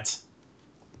for that.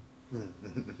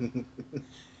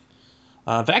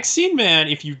 Vaccine Man,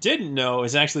 if you didn't know,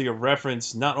 is actually a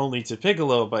reference not only to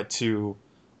Piccolo, but to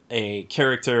a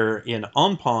character in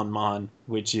Anpanman,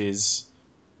 which is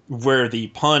where the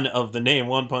pun of the name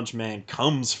One Punch Man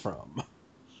comes from.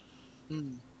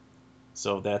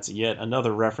 So that's yet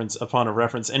another reference upon a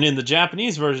reference. And in the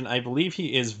Japanese version, I believe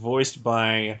he is voiced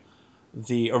by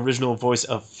the original voice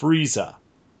of Frieza.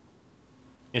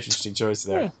 Interesting choice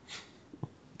there.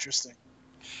 Interesting.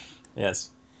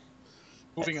 Yes.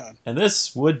 Moving on. And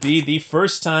this would be the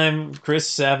first time Chris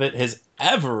Sabat has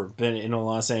ever been in a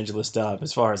Los Angeles dub,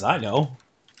 as far as I know.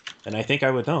 And I think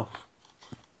I would know.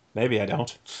 Maybe I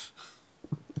don't.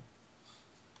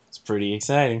 It's pretty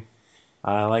exciting.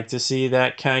 I like to see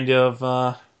that kind of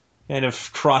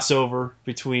crossover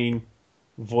between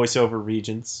voiceover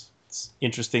regions. It's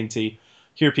interesting to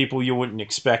hear people you wouldn't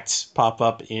expect pop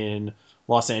up in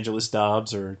Los Angeles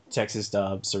dubs or Texas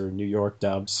dubs or New York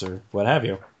dubs or what have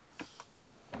you.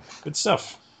 Good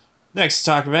stuff. Next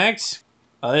talkback.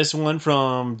 This one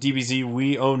from DBZ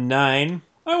We09.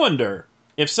 I wonder,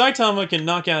 if Saitama can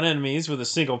knock out enemies with a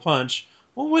single punch,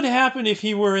 what would happen if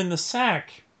he were in the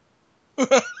sack?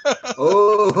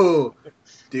 Oh,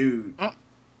 dude.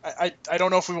 I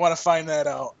don't know if we want to find that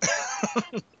out.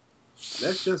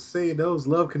 Let's just say those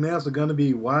love canals are going to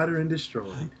be wider and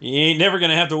destroyed. He ain't never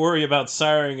going to have to worry about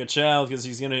siring a child because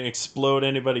he's going to explode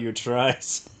anybody who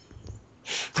tries.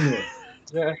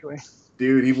 Exactly.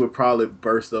 Dude, he would probably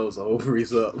burst those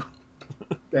ovaries up.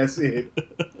 That's it.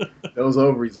 Those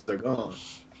ovaries are gone.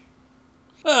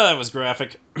 Oh, that was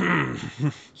graphic.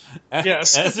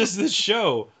 Yes. As is this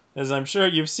show. As I'm sure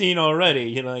you've seen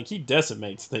already, he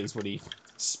decimates things when he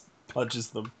punches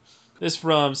them. This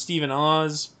from Stephen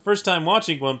Oz. First time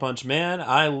watching One Punch Man.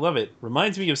 I love it.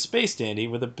 Reminds me of Space Dandy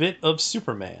with a bit of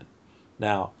Superman.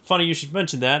 Now, funny you should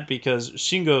mention that because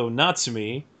Shingo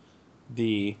Natsumi,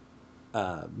 the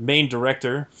main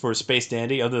director for Space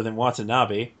Dandy, other than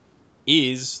Watanabe,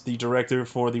 is the director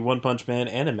for the One Punch Man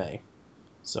anime.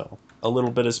 So, a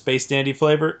little bit of Space Dandy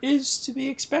flavor is to be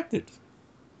expected.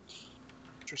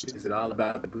 Is it all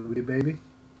about the booty, baby?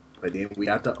 But then we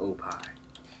got the Opie.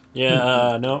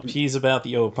 Yeah, no, he's about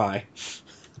the Opie.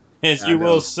 As you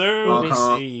will certainly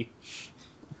see.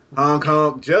 Hong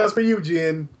Kong, just for you,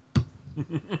 Jin.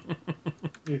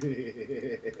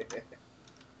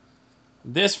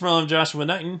 This from Joshua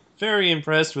Knighton. Very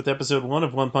impressed with episode 1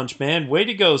 of One Punch Man. Way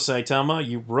to go, Saitama.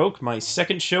 You broke my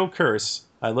second show curse.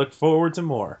 I look forward to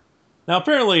more. Now,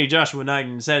 apparently, Joshua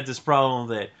Knighton's had this problem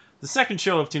that the second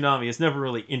show of Toonami has never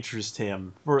really interested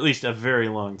him for at least a very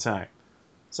long time.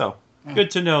 So,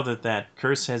 good to know that that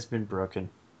curse has been broken.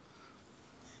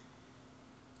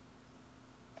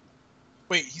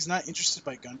 Wait, he's not interested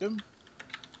by Gundam?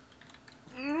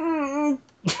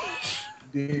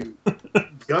 Dude,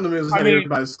 Gundam is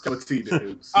everybody's cup of tea,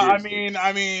 dude. I mean,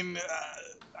 I'm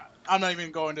not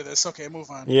even going to this. Okay,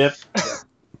 move on. Yep.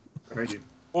 Thank you.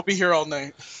 We'll be here all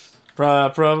night.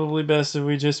 Probably best if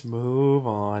we just move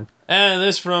on. And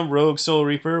this from Rogue Soul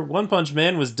Reaper. One Punch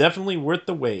Man was definitely worth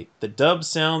the wait. The dub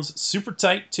sounds super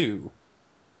tight too.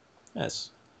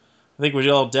 Yes. I think we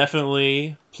all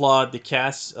definitely applaud the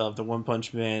cast of the One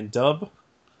Punch Man dub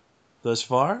thus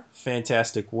far.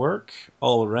 Fantastic work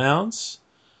all around.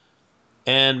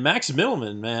 And Max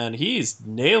Middleman, man, he's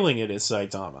nailing it as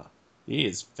Saitama. He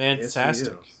is fantastic. Yes,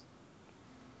 he is.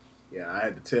 Yeah, I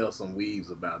had to tell some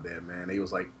weaves about that, man. They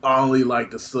was like, I only like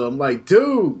the sub. I'm like,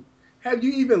 dude, have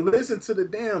you even listened to the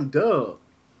damn dub?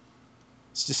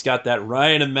 It's just got that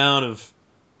right amount of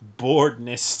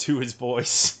boredness to his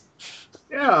voice.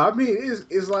 Yeah, I mean,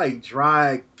 it's like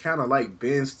dry, kind of like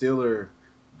Ben Stiller,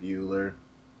 Bueller.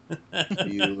 I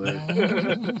mean,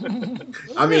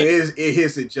 it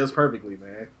hits it just perfectly,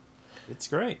 man. It's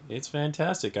great. It's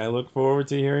fantastic. I look forward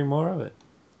to hearing more of it.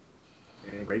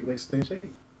 And great place to stay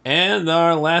shaky. And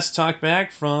our last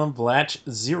talkback from Blatch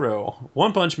Zero.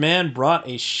 One Punch Man brought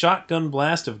a shotgun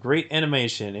blast of great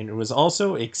animation, and it was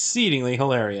also exceedingly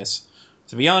hilarious.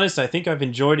 To be honest, I think I've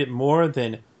enjoyed it more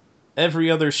than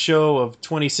every other show of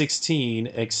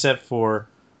 2016 except for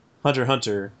Hunter x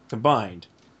Hunter combined.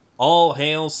 All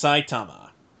hail Saitama.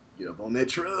 Get up on that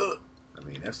truck. I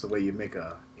mean, that's the way you make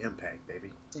a impact,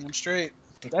 baby. Damn straight.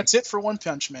 That's it for One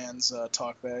Punch Man's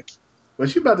talkback.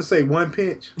 Was you about to say one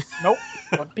pinch? Nope.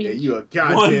 Yeah, you a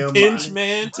goddamn one pinch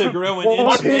man to grow an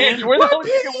inch man. Where the hell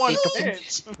did you get one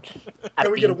pinch?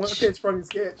 Can we get a one pinch from your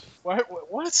sketch? What?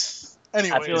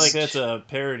 Anyways. I feel like that's a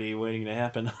parody waiting to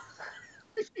happen.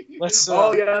 Let's.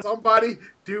 Oh yeah, somebody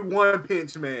do one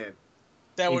pinch man.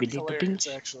 That would be hilarious,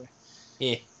 actually.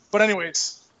 Yeah. But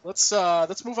anyways, let's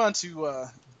move on to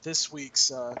this week's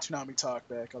Toonami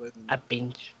Talkback, other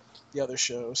than the other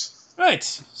shows. Right.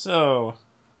 So,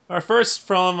 our first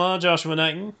from Joshua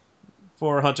Knighton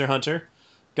for Hunter x Hunter.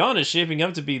 Gon is shaping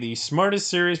up to be the smartest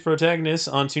series protagonist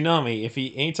on Toonami if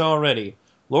he ain't already.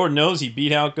 Lord knows he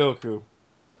beat out Goku.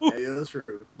 Yeah, that's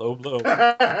true. Low blow.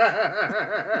 That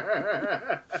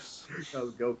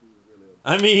was Goku. Really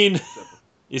I mean,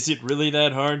 is it really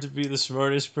that hard to be the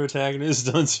smartest protagonist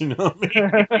on Toonami?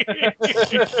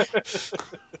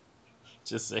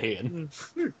 Just saying.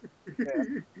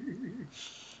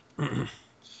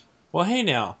 Well, hey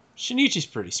now, Shinichi's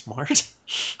pretty smart.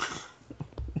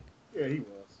 Yeah, he was.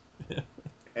 Yeah.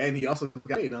 And he also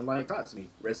got it, unlike Tatsumi.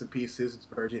 Rest in peace, his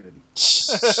virginity.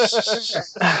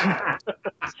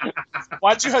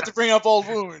 Why'd you have to bring up old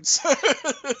wounds?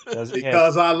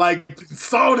 Because I like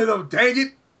salting them,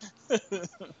 dang it!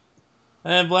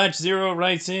 And Black Zero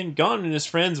writes in, Gon and his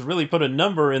friends really put a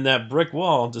number in that brick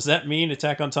wall. Does that mean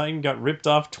Attack on Titan got ripped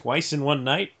off twice in one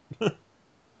night?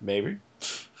 Maybe.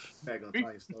 Attack on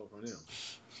Titan stole from them.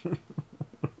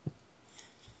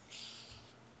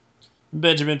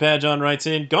 Benjamin Padjon writes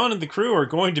in, Gon and the crew are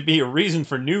going to be a reason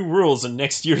for new rules in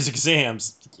next year's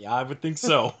exams. Yeah, I would think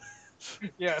so.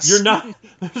 Yes. You're not...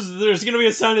 There's going to be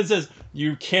a sign that says,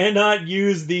 you cannot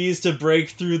use these to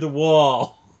break through the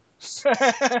wall.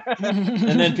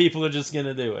 And then people are just going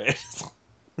to do it.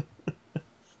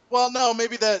 Well, no,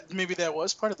 maybe that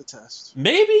was part of the test.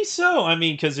 Maybe so. I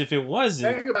mean, because if it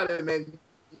wasn't... Think about it, man.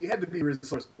 You had to be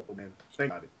resourceful, man.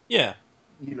 Think about it. Yeah.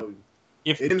 You know...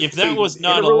 If that was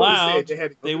not allowed,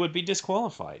 they would be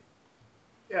disqualified.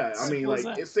 Yeah, I mean, like,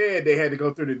 that? it said they had to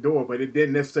go through the door, but it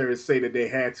didn't necessarily say that they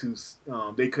had to,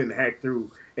 they couldn't hack through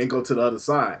and go to the other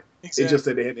side. Exactly. It just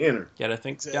said they had to enter. Gotta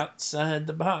think outside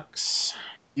the box.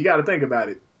 You got to think about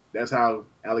it. That's how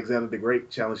Alexander the Great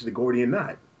challenged the Gordian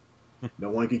knot. No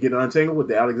one could get untangled. What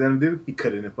did Alexander do? He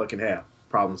cut it in fucking half.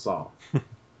 Problem solved.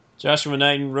 Joshua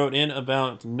Knighton wrote in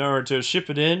about Naruto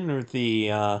Shippuden with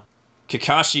the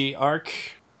Kakashi arc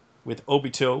with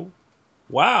Obito.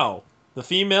 Wow, the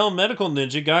female medical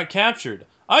ninja got captured.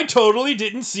 I totally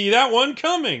didn't see that one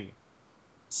coming.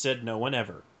 Said no one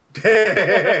ever.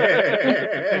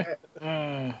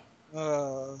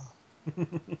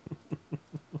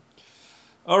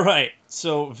 All right,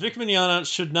 so Vic Mignogna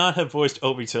should not have voiced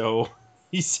Obito.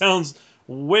 He sounds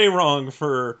way wrong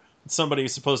for somebody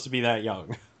who's supposed to be that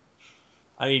young.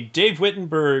 I mean, Dave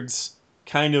Wittenberg's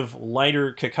kind of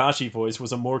lighter Kakashi voice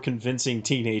was a more convincing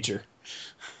teenager.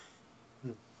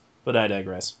 But I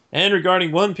digress. And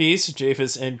regarding One Piece,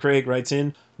 Japhus and Craig writes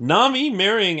in, Nami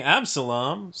marrying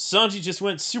Absalom. Sanji just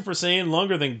went Super Saiyan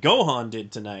longer than Gohan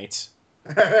did tonight.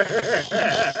 I'm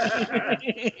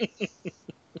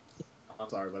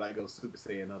sorry, but I go Super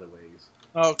Saiyan other ways.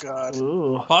 Oh, God.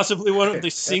 Ooh. Possibly one of the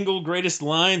single greatest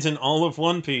lines in all of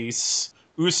One Piece.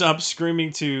 Usopp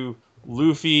screaming to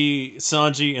Luffy,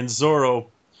 Sanji, and Zoro,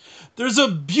 "There's a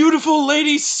beautiful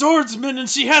lady swordsman and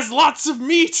she has lots of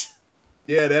meat!"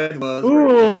 Yeah, that was.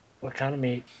 Ooh. What kind of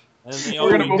meat? And they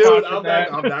We're gonna all- move Dude, on I'm from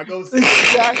that. not going to say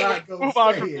it. I'm not going Move to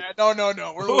on say from it. that.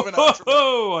 No. We're moving on from that.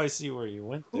 Oh, I see where you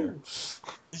went there.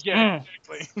 Yeah,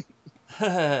 exactly.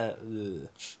 Ugh.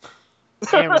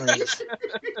 Cameras.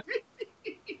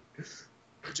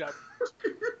 Good job.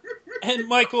 And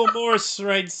Michael Morse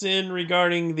writes in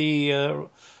regarding the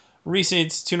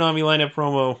recent Toonami lineup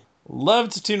promo.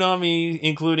 Loved Toonami,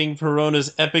 including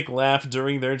Perona's epic laugh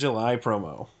during their July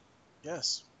promo.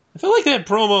 Yes. I feel like that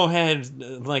promo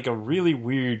had like a really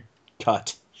weird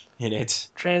cut in it.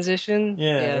 Transition?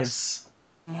 Yeah, Yes.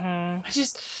 Mhm.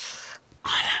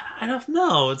 I don't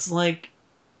know. It's like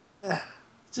it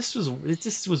just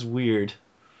was weird.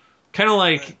 Kind of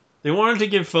like they wanted to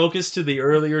give focus to the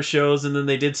earlier shows, and then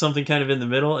they did something kind of in the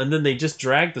middle, and then they just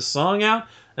dragged the song out,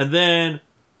 and then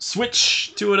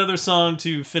switch to another song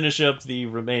to finish up the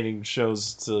remaining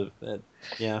shows. To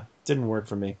yeah, didn't work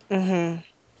for me. Mhm.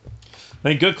 I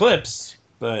mean, good clips,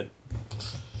 but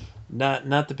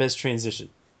not the best transition.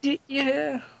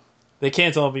 Yeah. They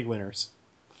can't all be winners.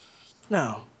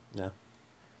 No. No.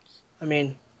 I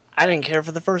mean, I didn't care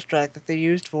for the first track that they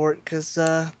used for it because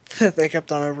they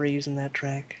kept on overusing that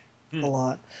track a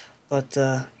lot. But,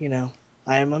 you know,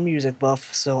 I am a music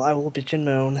buff, so I will bitch and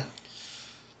moan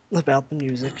about the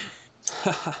music.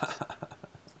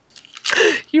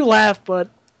 You laugh, but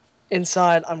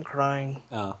inside I'm crying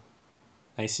Oh,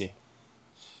 I see.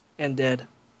 and dead.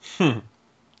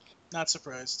 Not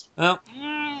surprised. Well,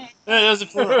 that does it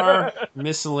for our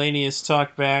miscellaneous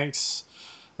talkbacks.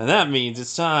 And that means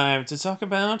it's time to talk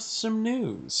about some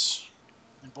news.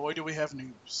 And boy, do we have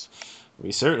news.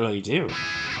 We certainly do.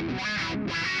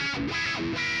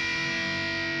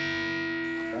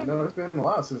 I know it's been a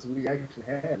while since we actually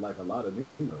had like a lot of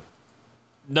news.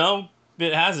 No,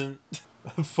 it hasn't.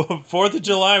 4th of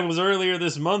July was earlier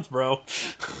this month, bro.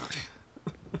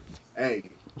 Hey,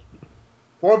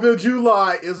 4th of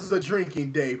July is a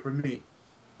drinking day for me.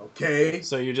 Okay?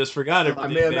 So you just forgot So I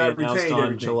everything may have they not announced retained on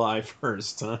everything. July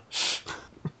 1st,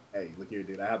 huh? Hey, look here,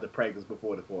 dude. I have to practice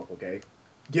before the 4th, okay?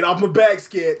 Get off my back,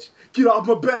 Sketch. Get off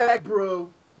my back,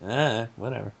 bro.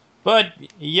 Whatever. But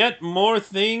yet more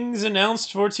things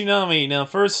announced for Toonami. Now,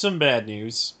 first, some bad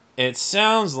news. It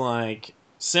sounds like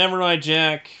Samurai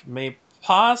Jack may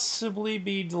possibly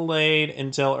be delayed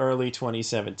until early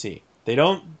 2017. They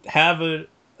don't have a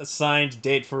assigned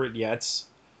date for it yet.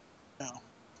 No.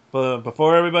 But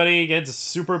before everybody gets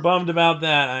super bummed about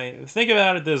that, I think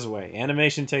about it this way.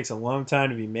 Animation takes a long time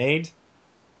to be made.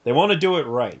 They want to do it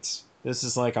right. This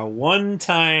is like a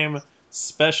one-time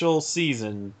special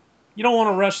season. You don't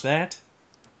want to rush that.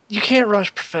 You can't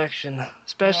rush perfection,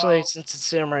 especially No. since it's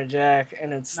Samurai Jack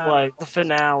and it's Not like at the all.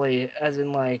 finale, as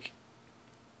in like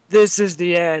this is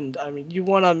the end. I mean, you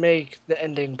want to make the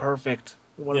ending perfect.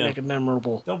 You want to Yeah. make it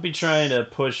memorable. Don't be trying to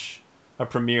push a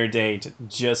premiere date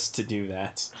just to do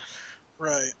that.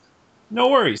 Right. No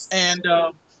worries.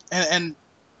 And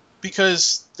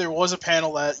because there was a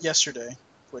panel yesterday,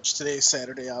 which today is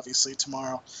Saturday, obviously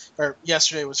tomorrow, or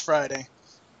yesterday was Friday.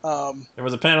 There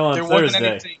was a panel on There wasn't Thursday.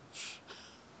 anything.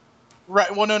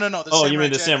 Right. Well, no. Oh, you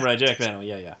mean the Samurai Jack panel?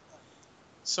 Yeah.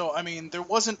 So, I mean, there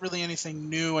wasn't really anything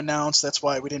new announced. That's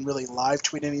why we didn't really live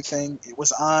tweet anything. It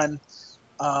was on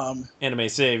Anime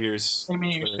Saviors.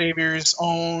 Anime Twitter. Savior's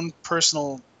own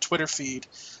personal Twitter feed.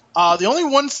 The only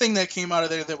one thing that came out of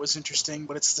there that was interesting,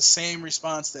 but it's the same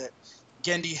response that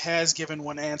Gendy has given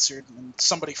when answered, and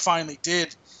somebody finally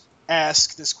did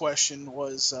ask this question,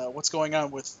 was what's going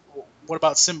on with, what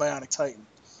about Symbionic Titan?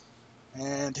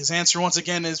 And his answer once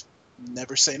again is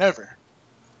never say never.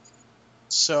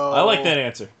 So I like that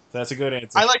answer. That's a good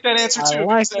answer. I like that answer I too.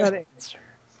 like that answer.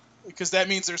 Because that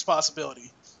means there's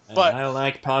possibility. And But I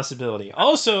like possibility.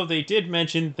 Also, they did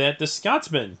mention that the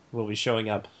Scotsman will be showing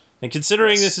up. And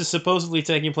considering Yes. this is supposedly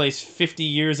taking place 50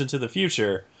 years into the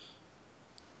future,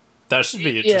 that should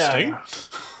be Yeah.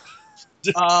 interesting.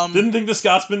 Didn't think the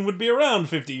Scotsman would be around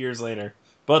 50 years later.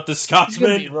 But the He's gonna be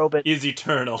Scotsman Robot. is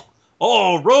eternal.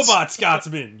 Oh, Robot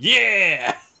Scotsman!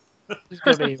 Yeah! He's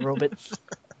gonna be Robot.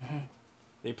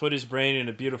 They put his brain in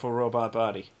a beautiful robot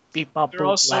body. Beep bop they're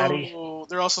boop laddie.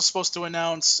 also supposed to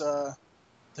announce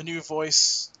the new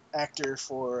voice actor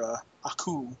for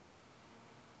Aku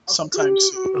sometime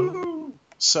soon.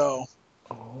 So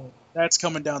Oh. that's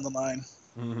coming down the line.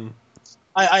 Mm-hmm.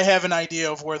 I have an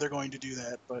idea of where they're going to do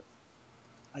that, but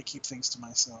I keep things to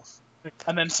myself.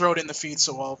 And then throw it in the feed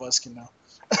so all of us can know.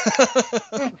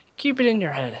 Keep it in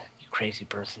your head, you crazy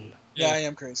person. Yeah, I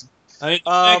am crazy. I mean,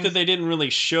 the fact that they didn't really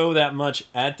show that much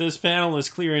at this panel is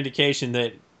clear indication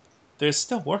that they're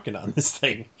still working on this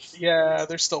thing. Yeah,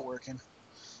 they're still working.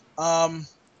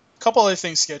 Couple other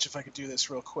things, Sketch, if I could do this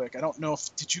real quick. I don't know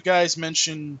did you guys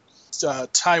mention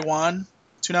Taiwan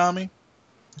Toonami?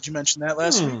 Did you mention that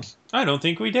last week? I don't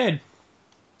think we did.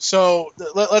 So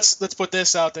let's put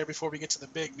this out there before we get to the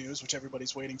big news, which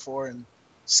everybody's waiting for, and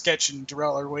Sketch and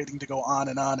Darrell are waiting to go on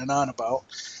and on and on about.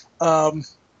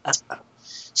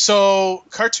 So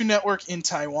Cartoon Network in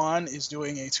Taiwan is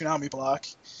doing a Toonami block.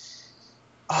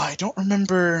 I don't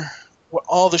remember what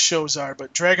all the shows are,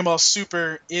 but Dragon Ball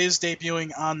Super is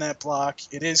debuting on that block.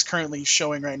 It is currently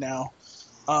showing right now.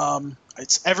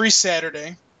 It's every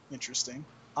Saturday, interesting,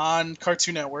 on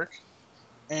Cartoon Network.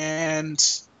 And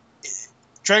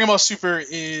Dragon Ball Super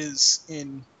is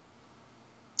in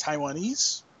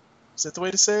Taiwanese? Is that the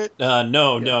way to say it?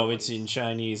 No, it's in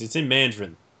Chinese. It's in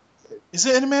Mandarin. Is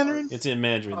it in Mandarin? It's in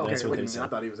Mandarin. Okay, That's what wait a they minute. I said.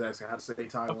 thought he was asking how to say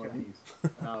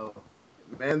Taiwanese.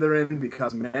 Mandarin,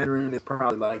 because Mandarin is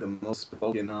probably like the most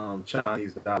spoken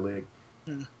Chinese dialect,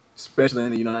 especially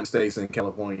in the United States and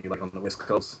California, like on the West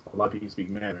Coast. A lot of people speak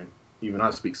Mandarin. Even I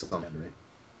speak some Mandarin.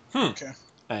 Okay.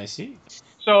 I see.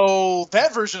 So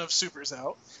that version of Super's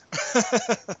out.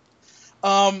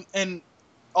 And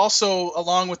also,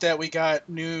 along with that, we got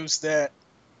news that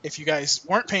if you guys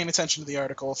weren't paying attention to the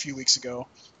article a few weeks ago,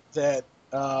 that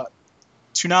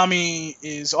Toonami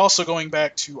is also going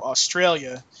back to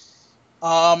Australia.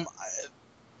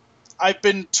 I've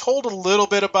been told a little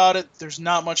bit about it. There's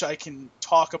not much I can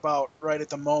talk about right at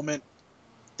the moment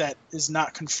that is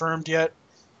not confirmed yet.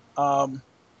 I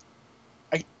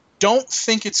don't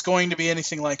think it's going to be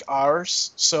anything like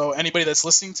ours. So anybody that's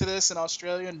listening to this in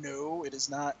Australia, no, it is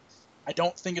not. I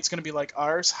don't think it's going to be like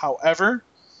ours. However,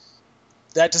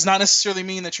 that does not necessarily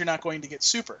mean that you're not going to get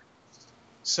Super.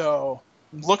 So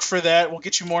look for that. We'll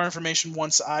get you more information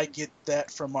once I get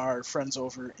that from our friends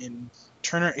over in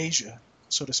Turner Asia,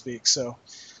 so to speak. So,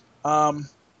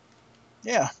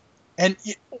 yeah. And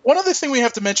one other thing we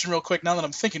have to mention real quick now that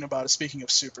I'm thinking about it, speaking of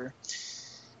Super,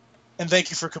 and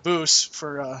thank you for Caboose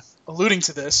for alluding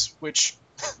to this, which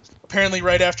apparently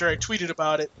right after I tweeted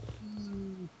about it,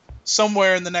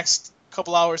 somewhere in the next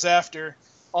couple hours after,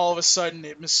 all of a sudden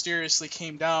it mysteriously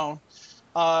came down.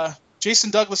 Jason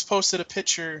Douglas posted a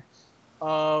picture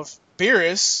of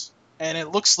Beerus, and it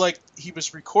looks like he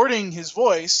was recording his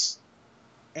voice,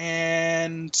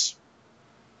 and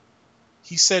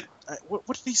he said, what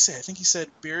did he say? I think he said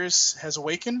Beerus has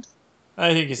awakened.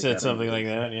 I think he said something like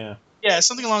that, yeah. Yeah,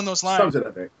 something along those lines. Something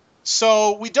like that.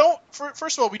 So we don't,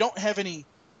 first of all, we don't have any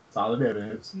solid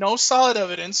evidence. No solid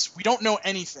evidence. We don't know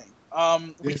anything.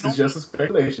 This is just a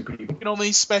speculation, people. We can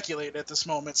only speculate at this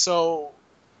moment. So,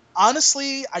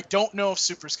 honestly, I don't know if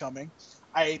Super's coming.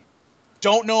 I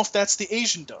don't know if that's the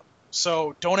Asian dub.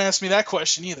 So, don't ask me that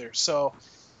question either. So,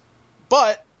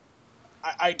 but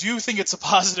I do think it's a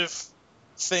positive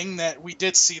thing that we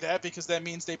did see that, because that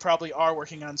means they probably are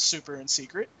working on Super in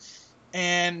secret.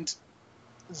 And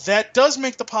that does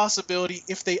make the possibility,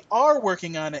 if they are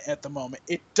working on it at the moment,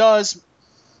 it does,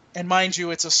 and mind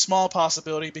you, it's a small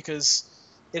possibility because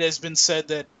it has been said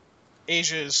that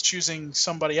Asia is choosing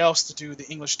somebody else to do the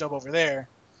English dub over there.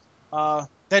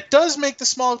 That does make the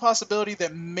small possibility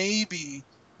that maybe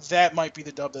that might be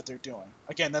the dub that they're doing.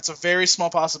 Again, that's a very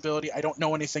small possibility. I don't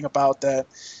know anything about that.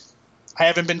 I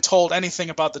haven't been told anything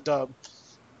about the dub.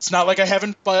 It's not like I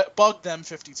haven't bugged them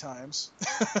 50 times.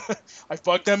 I've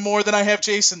bugged them more than I have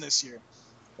Jason this year.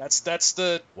 That's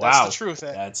the truth.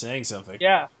 That's saying something.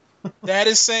 Yeah, that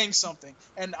is saying something.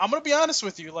 And I'm going to be honest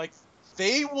with you. Like,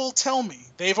 they will tell me.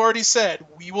 They've already said,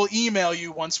 we will email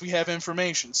you once we have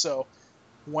information. So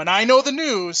when I know the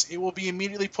news, it will be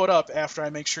immediately put up after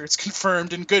I make sure it's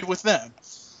confirmed and good with them.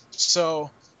 So,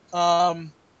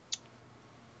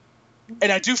 and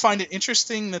I do find it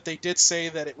interesting that they did say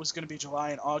that it was going to be July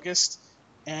and August,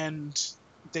 and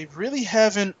they really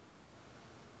haven't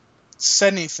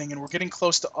said anything, and we're getting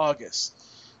close to August.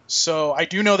 So I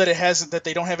do know that that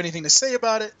they don't have anything to say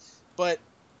about it, but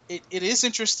it is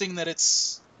interesting that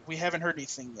we haven't heard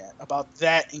anything yet about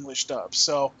that English dub.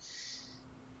 So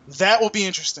that will be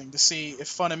interesting to see if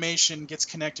Funimation gets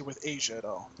connected with Asia at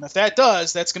all. And if that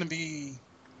does, that's going to be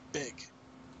big,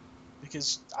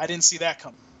 because I didn't see that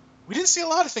coming. We didn't see a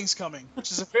lot of things coming,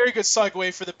 which is a very good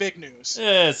segue for the big news.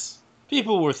 Yes.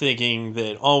 People were thinking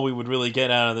that all we would really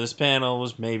get out of this panel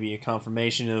was maybe a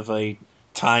confirmation of a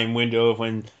time window of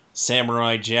when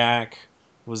Samurai Jack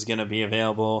was going to be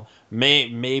available.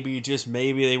 Maybe, just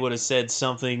maybe, they would have said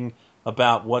something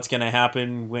about what's going to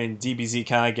happen when DBZ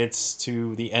Kai gets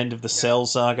to the end of the Cell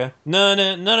saga. None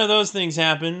of those things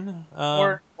happen.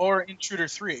 Or Intruder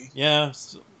 3. Yeah.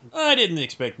 I didn't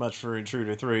expect much for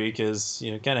Intruder 3, because,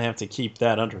 kind of have to keep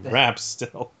that under wraps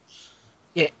still.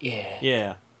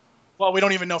 Yeah. Well, we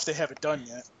don't even know if they have it done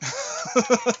yet.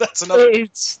 That's another...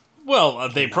 Well,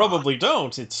 they probably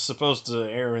don't. It's supposed to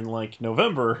air in,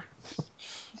 November.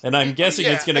 And I'm guessing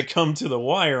it's going to come to the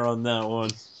wire on that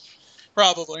one.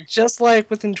 Probably. Just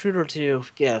like with Intruder 2,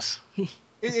 yes.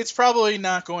 It's probably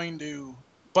not going to...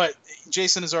 But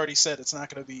Jason has already said it's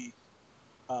not going to be...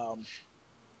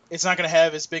 it's not going to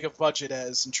have as big a budget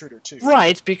as Intruder 2.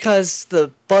 Right, because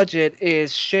the budget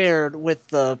is shared with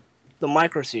the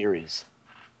micro series.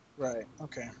 Right.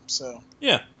 Okay. So.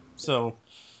 Yeah. So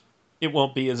it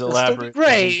won't be as elaborate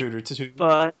as Intruder 2,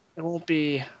 but it won't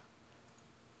be,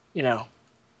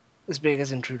 as big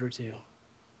as Intruder 2.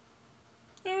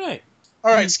 All right.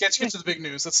 All right, Sketch. Get to the big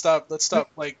news. Let's stop.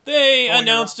 They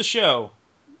announced a show.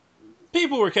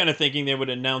 People were kind of thinking they would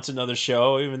announce another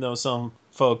show, even though some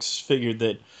folks figured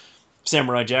that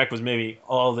Samurai Jack was maybe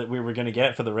all that we were going to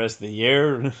get for the rest of the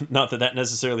year. Not that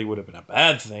necessarily would have been a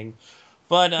bad thing.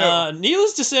 But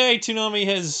needless to say, Toonami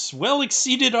has well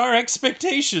exceeded our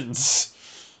expectations.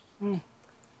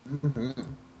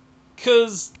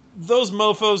 Because those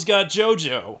mofos got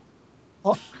JoJo.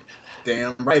 Oh.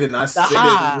 Damn right, and I said we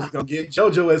was going to get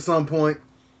JoJo at some point.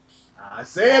 I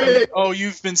said it. Oh,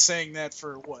 you've been saying that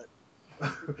for what?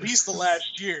 At least the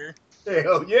last year.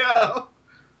 Hell yeah.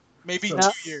 Maybe 2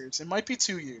 years. It might be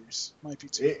 2 years.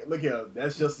 Look here,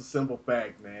 that's just a simple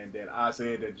fact, man, that I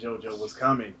said that JoJo was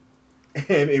coming.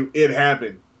 And it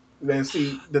happened. And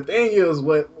see, the thing is,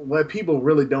 what people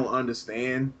really don't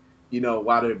understand,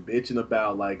 why they're bitching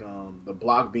about, the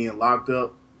block being locked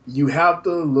up, you have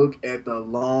to look at the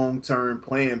long-term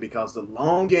plan, because the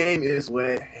long game is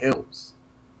what helps.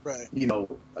 Right.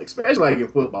 Especially in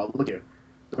football. Look here.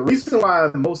 The reason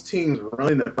why most teams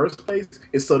run in the first place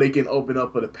is so they can open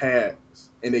up for the pass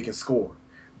and they can score.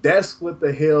 That's what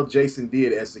the hell Jason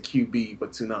did as the QB for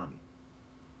Toonami.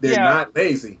 They're not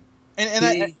lazy. He's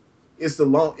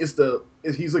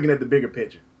looking at the bigger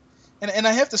picture. And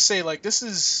I have to say, this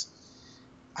is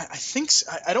I think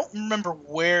I don't remember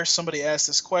where somebody asked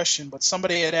this question, but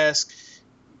somebody had asked,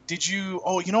 "Did you?"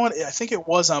 Oh, you know what? I think it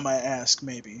was on my ask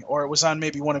maybe, or it was on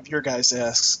maybe one of your guys'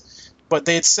 asks. But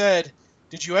they had said,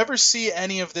 "Did you ever see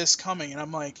any of this coming?" And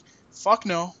I'm like, "Fuck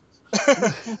no."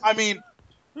 I mean,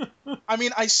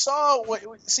 I saw what.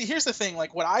 See, here's the thing.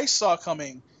 Like, what I saw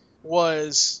coming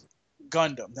was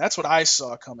Gundam. That's what I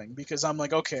saw coming because I'm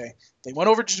like, okay, they went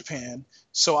over to Japan,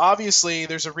 so obviously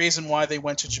there's a reason why they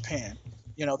went to Japan.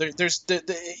 You know, there's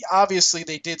obviously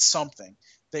they did something.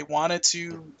 They wanted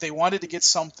to get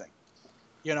something.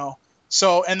 You know,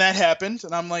 so and that happened,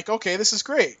 and I'm like, okay, this is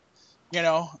great. You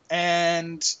know,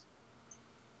 and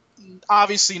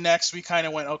obviously next we kind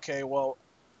of went, okay, well,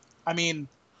 I mean,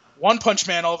 One Punch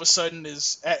Man all of a sudden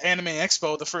is at Anime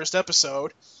Expo, the first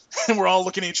episode, and we're all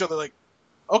looking at each other like,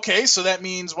 okay, so that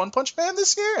means One Punch Man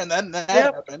this year, and then that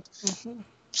happened. Mm-hmm.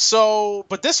 So,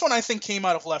 but this one I think came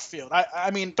out of left field.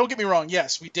 I mean, don't get me wrong.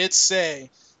 Yes, we did say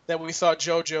that we thought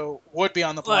JoJo would be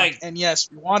on the block, Like, and yes,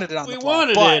 we wanted it on the block.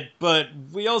 We wanted it, but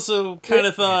we also kind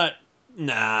of thought,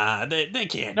 nah, they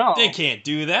can't. No. They can't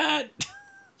do that.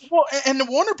 Well, and the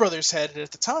Warner Brothers had it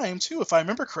at the time too, if I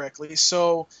remember correctly.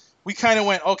 So we kind of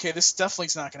went, okay, this definitely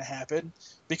is not going to happen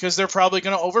because they're probably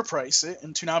going to overprice it,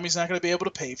 and Toonami's not going to be able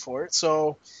to pay for it.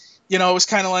 So, you know, it was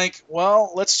kind of like,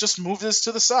 well, let's just move this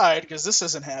to the side because this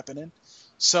isn't happening.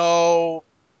 So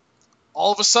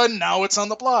all of a sudden, now it's on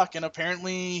the block, and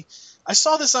apparently, I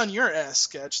saw this on your ass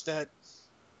sketch that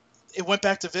it went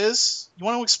back to Viz. You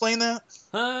want to explain that?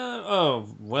 Oh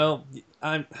well,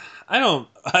 I don't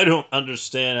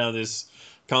understand how this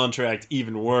contract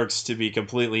even works. To be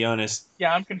completely honest,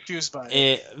 Yeah, I'm confused by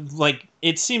it.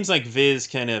 it seems like Viz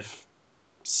kind of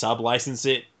sub-license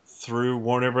it through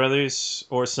Warner Brothers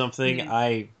or something.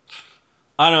 Mhm.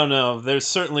 I don't know. There's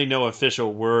certainly no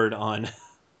official word on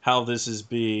how this is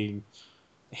being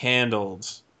handled,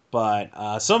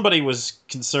 but somebody was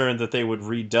concerned that they would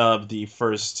redub the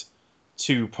first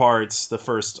two parts, the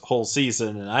first whole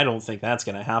season, and I don't think that's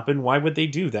going to happen. Why would they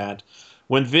do that?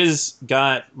 When Viz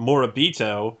got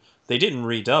Morabito, they didn't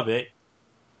redub it.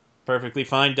 Perfectly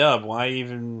fine dub. Why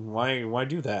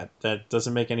do that? That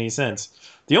doesn't make any sense.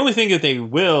 The only thing that they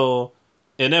will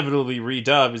inevitably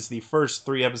redub is the first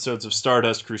 3 episodes of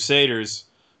Stardust Crusaders,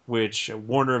 which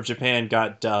Warner of Japan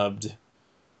got dubbed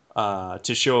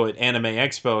to show at Anime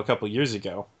Expo a couple years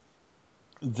ago.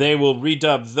 They will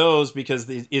redub those because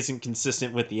it isn't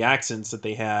consistent with the accents that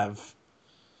they have,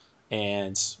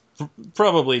 and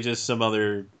probably just some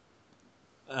other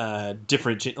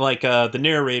different, like the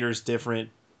narrator's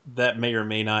different. That may or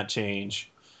may not change.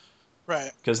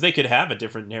 Right. Because they could have a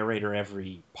different narrator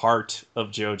every part of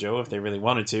JoJo if they really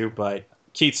wanted to, but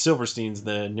Keith Silverstein's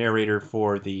the narrator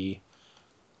for the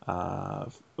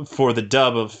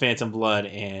dub of Phantom Blood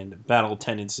and Battle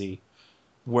Tendency,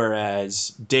 whereas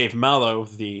Dave Mallow,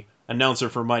 the announcer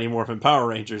for Mighty Morphin Power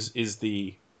Rangers, is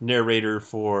the narrator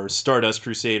for Stardust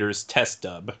Crusaders test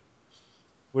dub,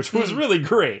 which was really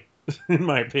great, in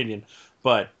my opinion.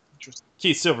 But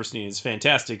Keith Silverstein is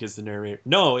fantastic as the narrator.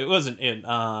 No, it wasn't. It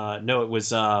was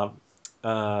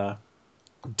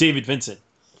David Vincent.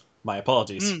 My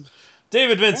apologies.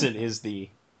 David Vincent is the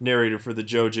narrator for the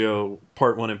JoJo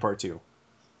Part 1 and Part 2.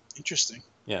 Interesting.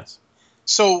 Yes.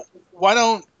 So why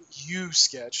don't you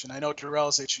sketch, and I know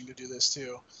Darrell's itching to do this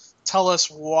too, tell us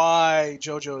why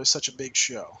JoJo is such a big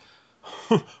show.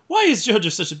 Why is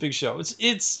JoJo such a big show?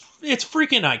 It's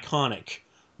freaking iconic,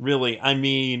 really. I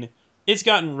mean, it's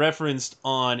gotten referenced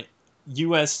on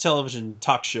U.S. television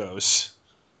talk shows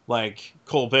like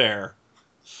Colbert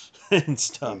and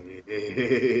stuff.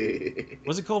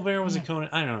 Was it Colbert? Was it Conan?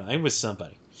 I don't know. It was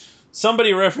somebody.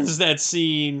 Somebody referenced that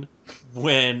scene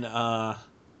when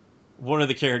one of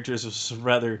the characters was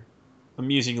rather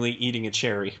amusingly eating a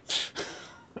cherry.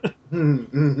 Yeah.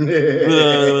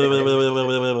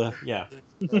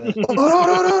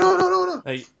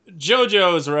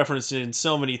 JoJo is referenced in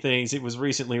so many things. It was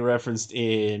recently referenced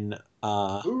in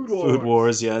Food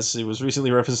Wars. Yes, it was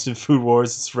recently referenced in Food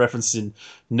Wars. It's referenced in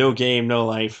No Game, No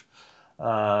Life.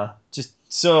 Just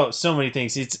so many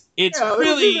things. It's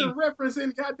really even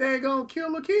referencing goddamn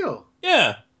Kill la Kill.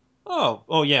 Yeah.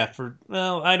 Oh yeah.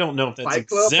 I don't know if that's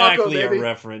exactly a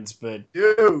reference, but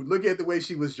dude, look at the way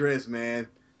she was dressed, man.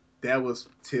 That was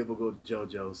typical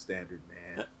JoJo standard,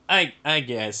 man. I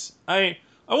guess I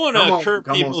want to curb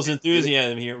people's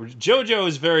enthusiasm here. JoJo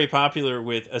is very popular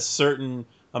with a certain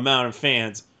amount of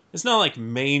fans. It's not like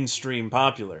mainstream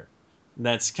popular.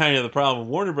 That's kind of the problem.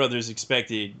 Warner Brothers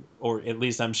expected, or at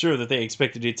least I'm sure that they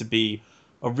expected it to be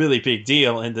a really big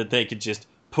deal and that they could just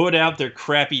put out their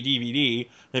crappy DVD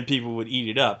and people would eat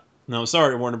it up. No,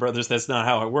 sorry, Warner Brothers, that's not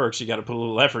how it works. You got to put a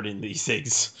little effort in these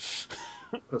things.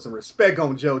 Put some respect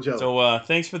on JoJo. So,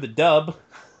 thanks for the dub.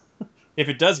 If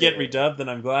it does get redubbed, then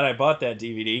I'm glad I bought that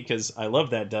DVD because I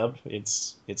love that dub.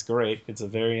 It's great. It's a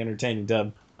very entertaining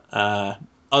dub.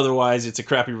 Otherwise, it's a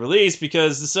crappy release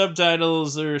because the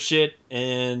subtitles are shit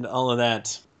and all of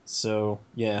that. So,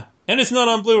 yeah. And it's not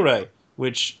on Blu-ray,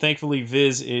 which thankfully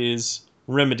Viz is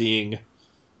remedying.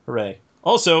 Hooray.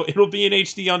 Also, it'll be in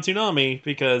HD on Toonami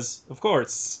because, of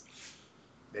course.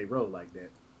 They roll like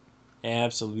that.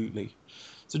 Absolutely.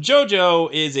 So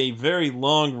JoJo is a very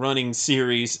long-running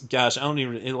series. Gosh, I don't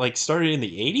even... It, started in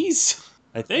the 80s?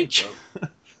 I think. So.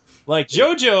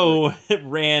 JoJo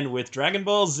ran with Dragon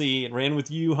Ball Z, it ran with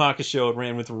Yu Yu Hakusho, it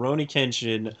ran with Rurouni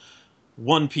Kenshin,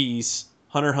 One Piece,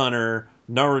 Hunter x Hunter,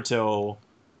 Naruto,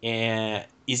 and...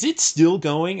 Is it still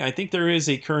going? I think there is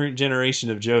a current generation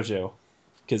of JoJo.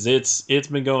 Because it's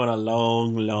been going a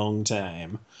long, long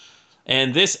time.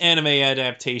 And this anime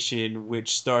adaptation,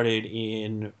 which started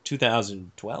in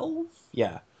 2012?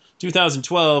 Yeah.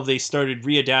 2012, they started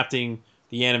readapting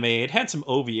the anime. It had some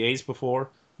OVAs before,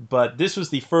 but this was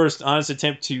the first honest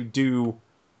attempt to do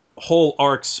whole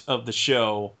arcs of the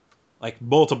show, like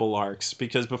multiple arcs,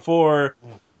 because before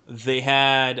they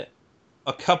had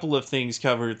a couple of things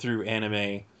covered through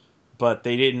anime, but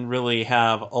they didn't really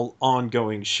have an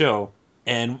ongoing show.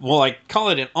 And, well, I call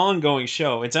it an ongoing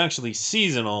show. It's actually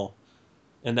seasonal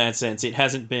in that sense. It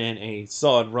hasn't been a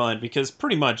solid run because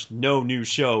pretty much no new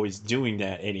show is doing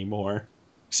that anymore.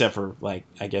 Except for,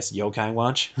 I guess Yokai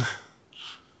Watch.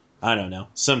 I don't know.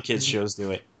 Some kids' shows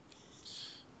do it.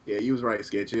 Yeah, you was right,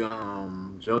 Sketchy.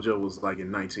 JoJo was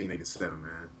in 1987,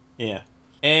 man. Yeah.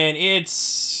 And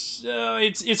it's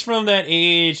from that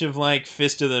age of,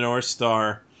 Fist of the North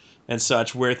Star and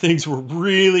such, where things were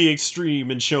really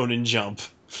extreme in Shonen Jump.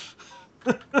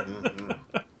 Mm-hmm.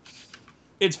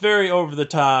 It's very over the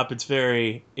top. It's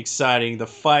very exciting. The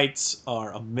fights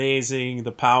are amazing.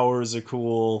 The powers are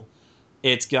cool.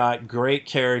 It's got great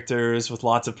characters with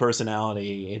lots of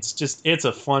personality. It's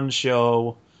a fun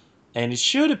show, and it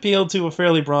should appeal to a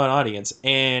fairly broad audience.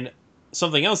 And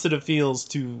something else that appeals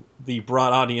to the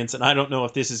broad audience, and I don't know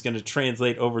if this is going to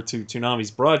translate over to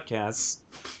Toonami's broadcasts,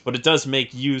 but it does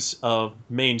make use of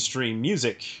mainstream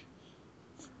music.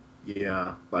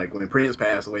 Yeah, when Prince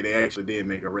passed away, they actually did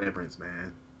make a reference,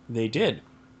 man. They did.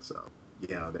 So,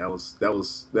 yeah, that was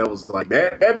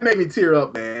that made me tear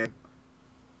up, man.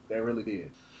 That really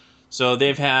did. So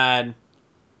they've had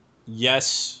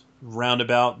Yes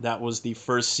Roundabout. That was the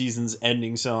first season's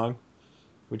ending song,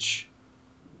 which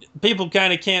people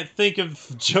kind of can't think of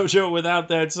JoJo without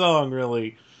that song,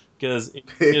 really, because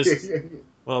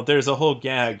there's a whole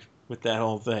gag with that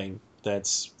whole thing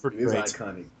that's pretty great. It's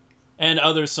iconic. And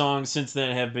other songs since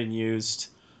then have been used.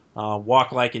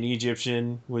 Walk Like an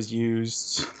Egyptian was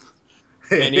used.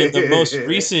 And in the most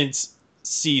recent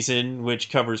season, which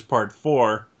covers part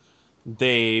 4,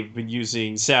 they've been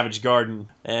using Savage Garden.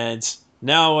 And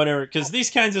now whenever... Because these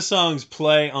kinds of songs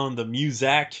play on the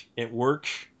Muzak at work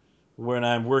when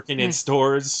I'm working in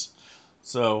stores.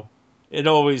 So it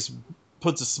always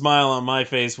puts a smile on my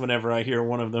face whenever I hear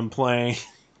one of them playing.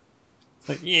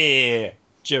 Yeah,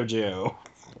 JoJo.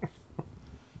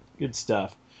 Good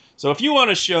stuff. So if you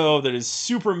want a show that is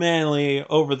super manly,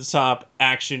 over-the-top,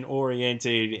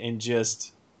 action-oriented, and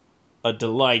just a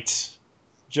delight,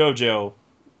 JoJo,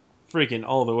 freaking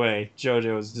all the way.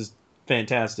 JoJo is just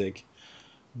fantastic.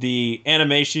 The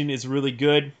animation is really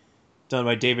good, done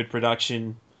by David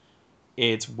Production.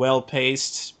 It's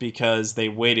well-paced because they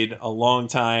waited a long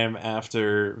time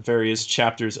after various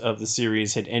chapters of the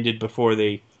series had ended before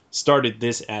they started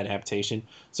this adaptation.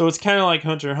 So it's kind of like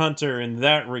Hunter x Hunter in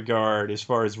that regard as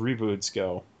far as reboots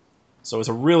go. So it's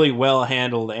a really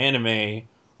well-handled anime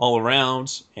all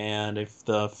around, and if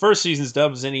the first season's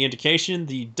dub is any indication,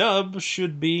 the dub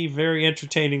should be very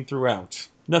entertaining throughout.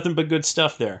 Nothing but good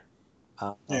stuff there.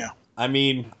 Yeah. I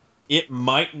mean, it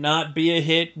might not be a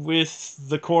hit with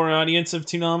the core audience of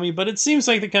Toonami, but it seems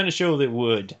like the kind of show that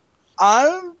would.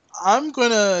 I'm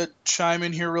gonna chime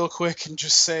in here real quick and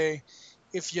just say,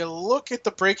 if you look at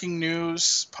the breaking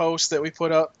news post that we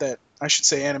put up, that I should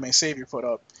say Anime Savior put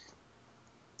up,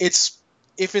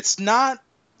 if it's not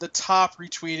the top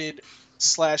retweeted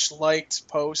 / liked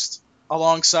post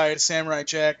alongside Samurai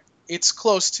Jack, it's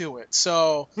close to it.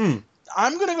 So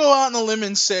I'm gonna go out on a limb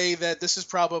and say that this is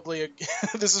probably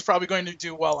going to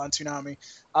do well on Toonami.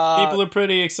 People are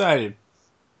pretty excited.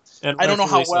 And I don't know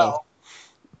how so. well.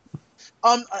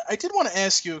 I did want to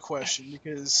ask you a question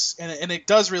because, and it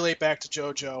does relate back to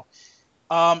JoJo.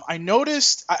 I've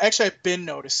been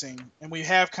noticing, and we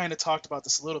have kind of talked about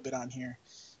this a little bit on here.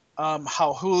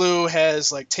 how Hulu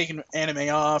has like taken anime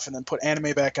off and then put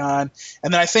anime back on.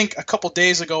 And then I think a couple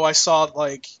days ago I saw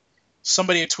like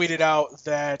somebody had tweeted out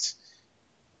that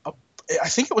I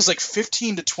think it was like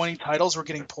 15 to 20 titles were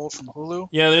getting pulled from Hulu.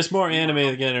 Yeah, there's more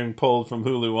anime getting pulled from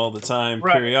Hulu all the time,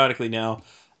 Right. periodically now.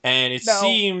 And it Now-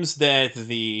 seems that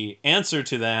the answer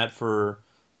to that for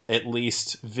at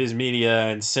least Viz Media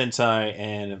and Sentai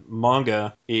and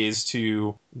manga is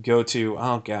to go to,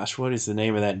 oh gosh, what is the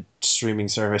name of that streaming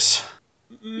service?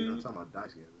 I'm talking about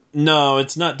Daisuke. No,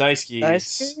 it's not Daisuke.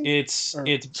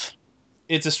 Daisuke?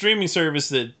 It's a streaming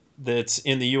service that's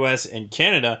in the US and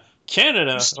Canada.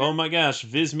 Canada, Viewster? oh my gosh,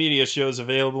 Viz Media shows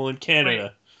available in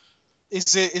Canada.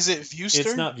 Is it Viewster?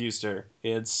 It's not Viewster.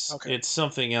 It's Okay. it's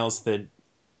something else that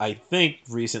I think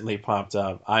recently popped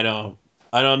up. I don't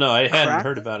know. I hadn't Crackle?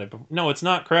 heard about it. But no, it's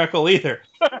not Crackle either.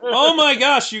 Oh my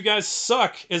gosh, you guys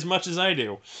suck as much as I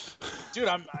do. Dude,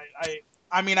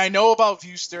 I mean I know about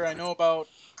Viewster, I know about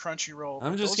Crunchyroll.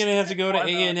 I'm but just those gonna have to go to are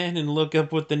the- ANN and look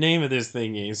up what the name of this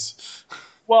thing is.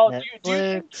 Well,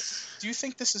 Netflix. do you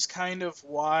think this is kind of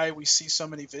why we see so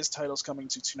many Viz titles coming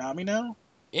to Toonami now?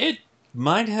 It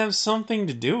might have something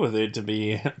to do with it, to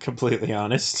be completely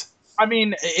honest. I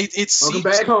mean, it seems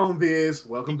Welcome back home, Viz.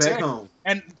 Welcome back Exactly. home.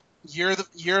 and year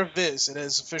of Viz. It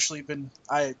has officially been.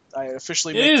 I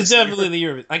officially. It make is this definitely the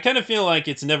year. I kind of feel like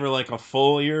it's never like a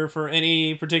full year for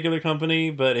any particular company,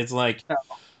 but it's like,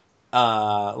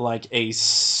 like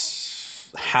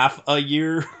half a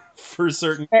year for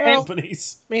certain And-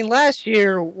 companies. I mean, last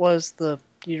year was the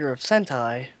year of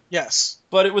Sentai. Yes.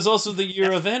 But it was also the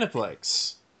year of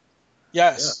Aniplex,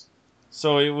 Yes.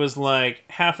 so it was like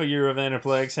half a year of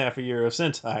Aniplex, half a year of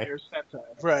Sentai.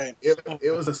 Right.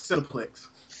 It was a Cineplex.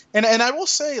 And I will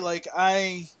say, like,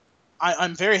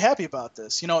 I'm very happy about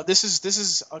this. You know, this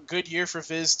is a good year for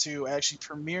Viz to actually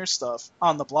premiere stuff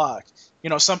on the block. You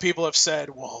know, some people have said,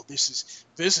 well, Viz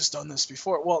has done this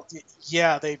before. Well,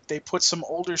 yeah, they put some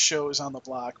older shows on the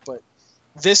block, but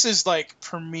this is like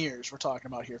premieres we're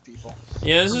talking about here, people.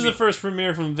 Yeah, this is the first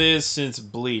premiere from Viz since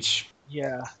Bleach.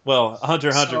 Yeah. Well, Hunter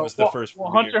x Hunter So, was the first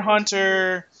Well, premiere.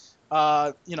 Hunter,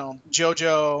 you know,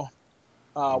 JoJo,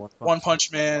 One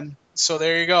Punch Man. So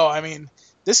there you go. I mean,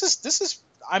 this is.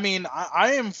 I mean,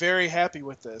 I am very happy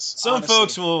with this. Some honestly.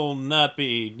 folks will not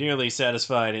be nearly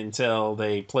satisfied until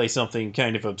they play something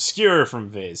kind of obscure from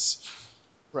Viz.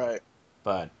 Right.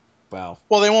 But, wow.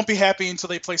 Well, they won't be happy until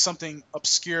they play something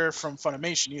obscure from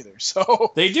Funimation either.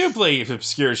 So They do play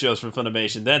obscure shows from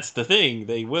Funimation. That's the thing.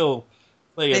 They will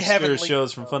play They obscure haven't leaked,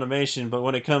 shows from though. Funimation, but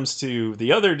when it comes to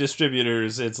the other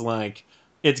distributors, it's like,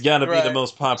 it's got to be the Right.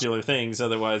 most popular things,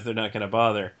 otherwise they're not going to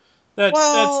bother. That's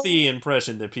Well- the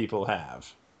impression that people have.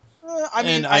 I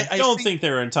mean, and I don't think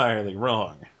they're entirely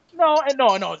wrong. no,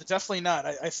 definitely not.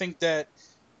 I think that.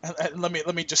 Let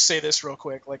me just say this real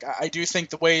quick. Like, I do think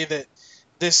the way that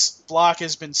this block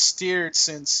has been steered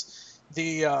since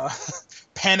the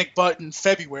panic button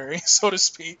February, so to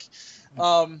speak.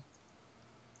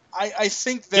 I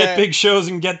think that Get big shows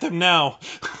and get them now.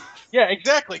 Yeah,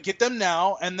 exactly. Get them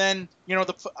now, and then you know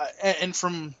and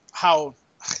from how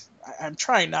I'm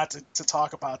trying not to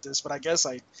talk about this, but I guess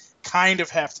I kind of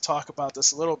have to talk about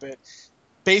this a little bit,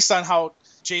 based on how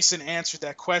Jason answered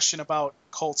that question about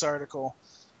Colt's article.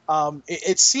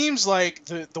 It seems like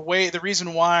the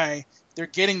reason why they're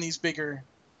getting these bigger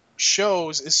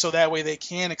shows is so that way they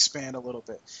can expand a little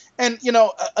bit. And you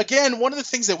know, again, one of the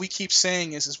things that we keep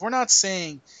saying is we're not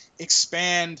saying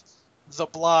expand the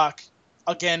block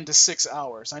again to 6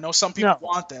 hours. I know some people No.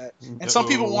 want that, and some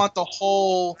people No. want the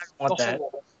whole.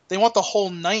 They want the whole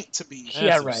night to be. That's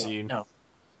Yeah, obscene. right. No.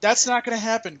 That's not going to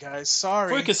happen, guys. Sorry.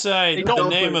 Quick aside, They the don't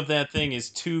name put- of that thing is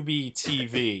 2B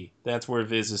TV. That's where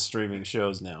Viz is streaming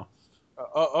shows now.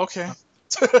 Okay.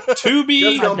 2B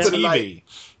Just don't put it TV. like-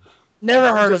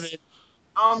 Never heard of it.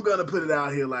 I'm gonna put it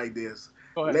out here like this.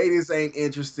 Go ahead. Ladies ain't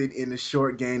interested in the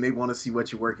short game. They want to see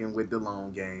what you're working with the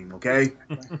long game. Okay,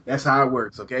 that's how it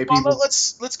works. Okay, Well, people.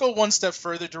 let's go one step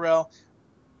further, Darrell.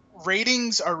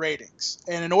 Ratings are ratings,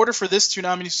 and in order for this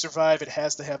Toonami to survive, it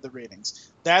has to have the ratings.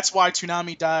 That's why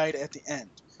Toonami died at the end,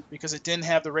 because it didn't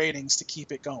have the ratings to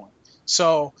keep it going.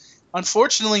 So,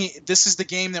 unfortunately, this is the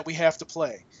game that we have to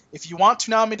play. If you want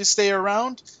Toonami to stay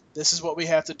around, this is what we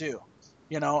have to do.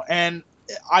 You know, and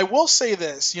I will say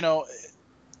this, you know,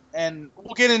 and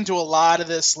we'll get into a lot of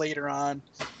this later on,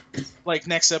 like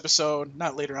next episode,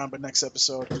 not later on, but next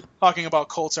episode, talking about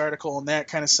Colt's article in that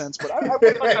kind of sense. But I will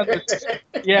touch on this.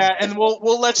 Yeah, and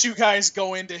we'll let you guys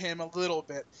go into him a little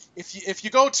bit. If you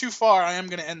go too far, I am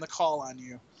going to end the call on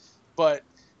you. But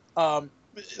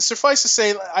suffice to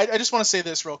say, I just want to say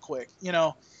this real quick. You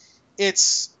know,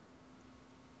 it's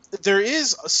there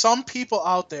is some people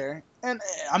out there, and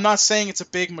I'm not saying it's a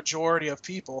big majority of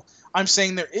people. I'm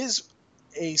saying there is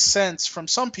a sense from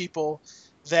some people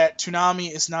that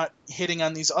Toonami is not hitting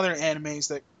on these other animes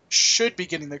that should be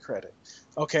getting the credit.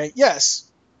 Okay, yes,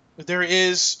 there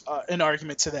is an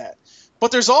argument to that.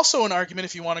 But there's also an argument,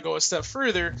 if you want to go a step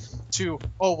further, to,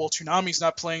 oh, well, Toonami's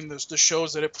not playing the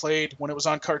shows that it played when it was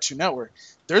on Cartoon Network.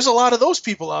 There's a lot of those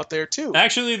people out there, too.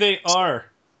 Actually, they are.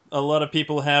 A lot of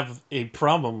people have a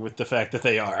problem with the fact that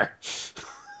they are.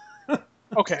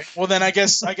 Okay, well then I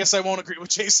guess I won't agree with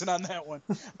Jason on that one.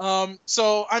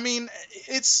 So I mean,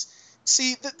 this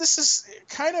is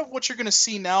kind of what you're going to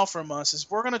see now from us is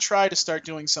we're going to try to start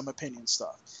doing some opinion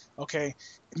stuff. Okay,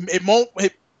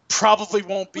 it probably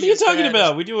won't be. What are you talking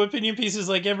about? We do opinion pieces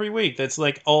like every week. That's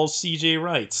like all CJ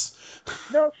writes.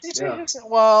 No, CJ isn't.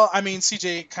 Well, I mean,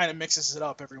 CJ kind of mixes it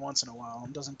up every once in a while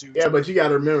and doesn't do. Yeah, but you got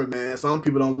to remember, man. Some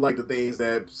people don't like the things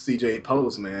that CJ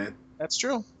posts, man. That's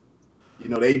true. You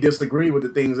know, they disagree with the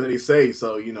things that he say,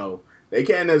 so you know they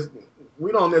can't.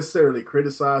 We don't necessarily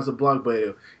criticize the blog,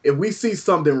 but if we see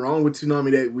something wrong with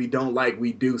Toonami that we don't like,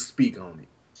 we do speak on it.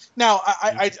 Now,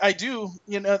 I do.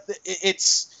 You know,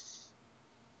 it's.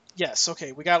 Yes,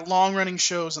 okay, we got long-running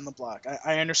shows on the block.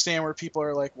 I understand where people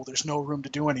are like, well, there's no room to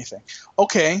do anything.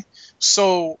 Okay,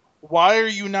 so why are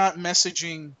you not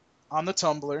messaging on the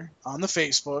Tumblr, on the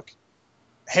Facebook,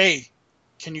 hey,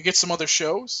 can you get some other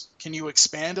shows? Can you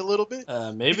expand a little bit?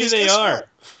 Maybe Because they guess are.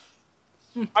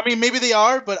 what? I mean, maybe they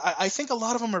are, but I think a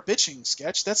lot of them are bitching,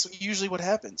 Sketch. That's usually what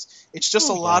happens. It's just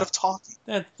a lot of talking.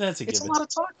 That's a given. It's a lot of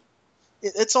talking.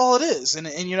 It's all it is. And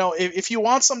you know, if you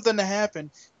want something to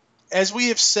happen, as we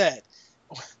have said,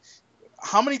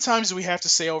 how many times do we have to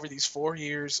say over these 4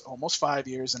 years, almost 5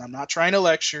 years, and I'm not trying to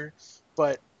lecture,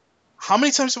 but how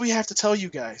many times do we have to tell you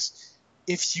guys,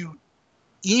 if you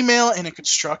email in a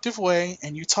constructive way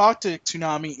and you talk to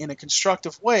Toonami in a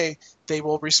constructive way, they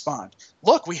will respond.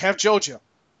 Look, we have JoJo.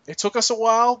 It took us a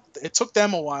while. It took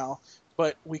them a while,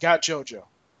 but we got JoJo.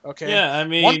 Okay. Yeah, I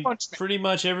mean, pretty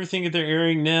much everything that they're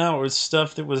airing now is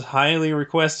stuff that was highly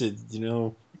requested. You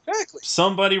know, exactly.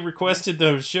 Somebody requested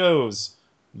those shows.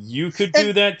 You could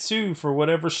do that too for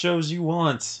whatever shows you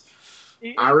want.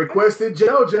 I requested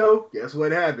JoJo. Guess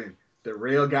what happened? The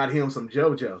rail got him some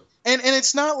JoJo. And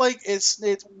it's not like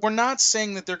we're not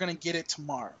saying that they're going to get it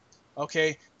tomorrow.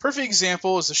 Okay, perfect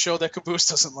example is a show that Caboose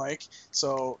doesn't like.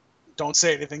 So don't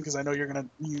say anything because I know you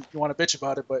want to bitch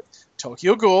about it. But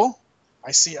Tokyo Ghoul,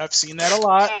 I've seen that a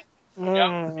lot.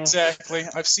 Yeah, exactly.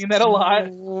 I've seen that a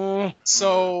lot.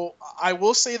 So I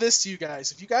will say this to you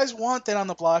guys: if you guys want that on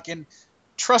the block, and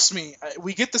trust me,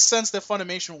 we get the sense that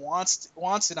Funimation wants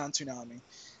it on Toonami.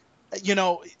 You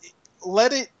know,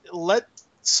 let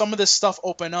some of this stuff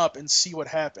open up and see what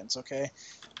happens. Okay,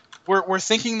 we're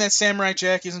thinking that Samurai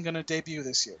Jack isn't going to debut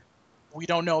this year. We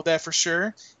don't know that for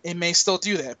sure. It may still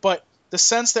do that, but the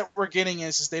sense that we're getting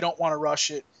is they don't want to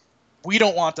rush it. We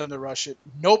don't want them to rush it.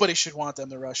 Nobody should want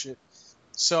them to rush it.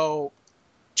 So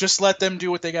just let them do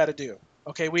what they got to do.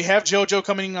 Okay, we have JoJo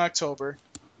coming in October.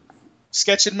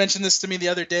 Sketch had mentioned this to me the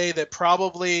other day that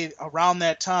probably around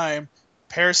that time,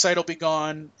 Parasite will be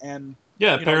gone. And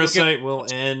Parasite will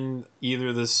end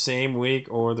either the same week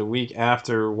or the week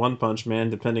after One Punch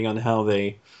Man, depending on how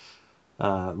they...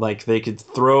 they could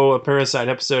throw a Parasite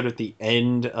episode at the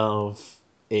end of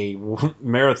a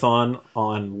marathon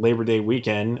on Labor Day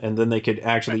weekend, and then they could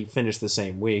actually finish the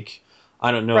same week.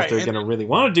 I don't know if they're going to really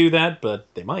want to do that, but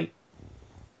they might.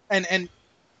 And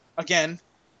again,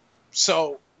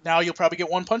 so now you'll probably get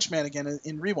One Punch Man again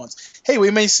in reruns. Hey,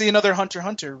 we may see another Hunter x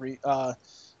Hunter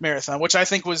marathon, which I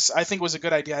think was a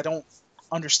good idea. I don't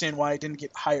understand why it didn't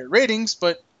get higher ratings,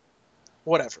 but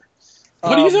whatever.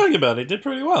 What are you talking about? It did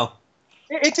pretty well.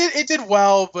 It did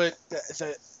well, but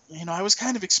I was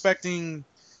kind of expecting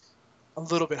a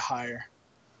little bit higher.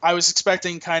 I was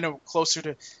expecting kind of closer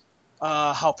to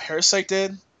how Parasite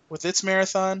did with its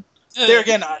marathon. There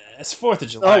again, it's 4th of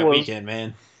July weekend,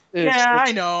 man. Yeah,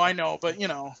 I know, but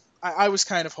I was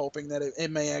kind of hoping that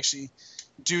it may actually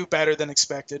do better than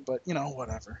expected, but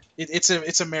whatever. It's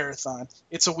a marathon.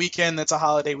 It's a weekend that's a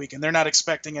holiday weekend. They're not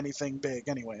expecting anything big,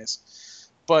 anyways.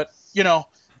 But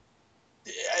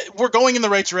we're going in the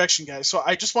right direction, guys. So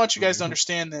I just want you guys to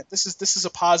understand that this is a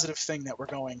positive thing that we're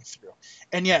going through.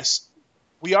 And yes,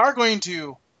 we are going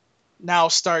to now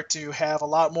start to have a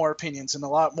lot more opinions and a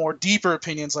lot more deeper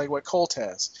opinions like what Colt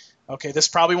has. Okay, this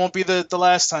probably won't be the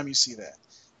last time you see that.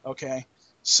 Okay,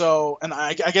 so, and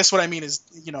I guess what I mean is,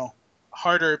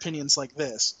 harder opinions like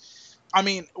this. I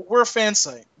mean, we're a fan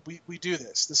site. We do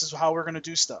this. This is how we're going to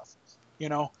do stuff.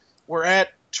 We're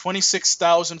at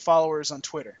 26,000 followers on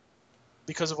Twitter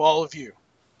because of all of you.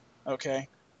 Okay,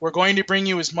 We're going to bring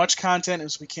you as much content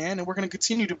as we can, and we're going to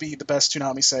continue to be the best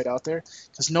Toonami site out there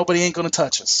because nobody ain't going to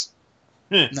touch us.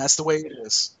 And that's the way it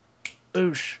is.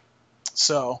 Boosh.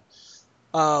 So,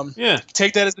 Yeah.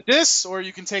 take that as a diss, or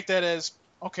you can take that as,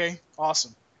 okay,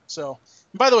 awesome. So,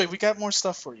 and by the way, we got more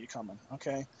stuff for you coming,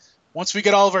 okay? Once we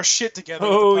get all of our shit together.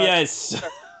 Oh, with the yes.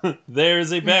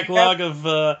 There's a backlog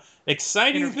of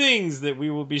exciting things that we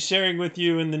will be sharing with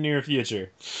you in the near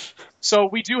future. So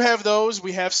we do have those.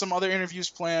 We have some other interviews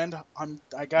planned.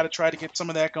 I got to try to get some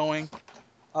of that going.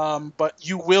 But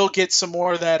you will get some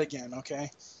more of that again, okay?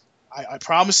 I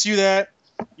promise you that.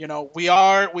 You know, we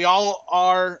all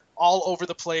are all over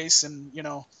the place, and, you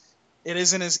know, it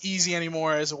isn't as easy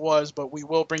anymore as it was, but we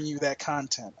will bring you that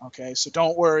content, okay? So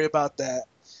don't worry about that.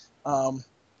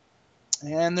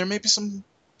 And there may be some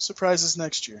surprises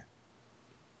next year.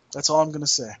 That's all I'm going to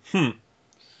say.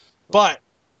 But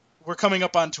we're coming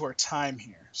up onto our time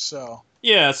here, so...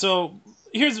 Yeah, so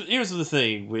here's the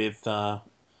thing with the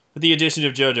addition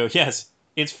of JoJo. Yes,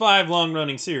 it's 5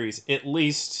 long-running series, at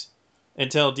least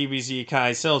until DBZ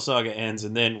Kai Cell Saga ends,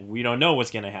 and then we don't know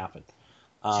what's going to happen.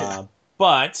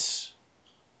 But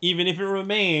even if it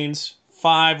remains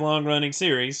 5 long-running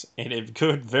series, and it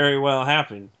could very well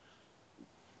happen,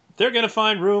 they're going to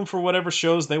find room for whatever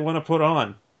shows they want to put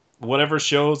on. Whatever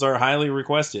shows are highly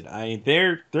requested.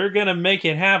 They're going to make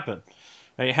it happen.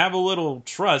 Have a little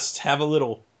trust, have a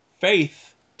little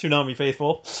faith, Toonami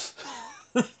faithful,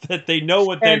 that they know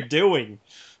what they're doing.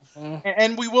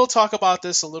 And we will talk about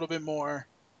this a little bit more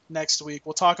next week.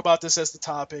 We'll talk about this as the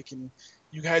topic, and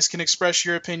you guys can express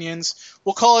your opinions.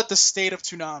 We'll call it the state of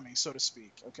Toonami, so to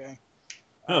speak, okay?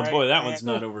 Oh, boy, that one's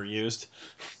not overused.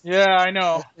 Yeah, I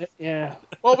know. Yeah.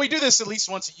 Well, we do this at least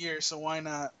once a year, so why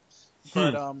not?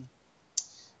 But,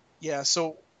 yeah,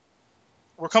 so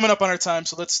we're coming up on our time,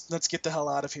 so let's get the hell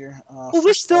out of here. Well,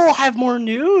 we still have more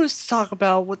news to talk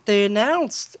about what they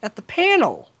announced at the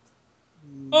panel.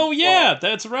 Oh, yeah,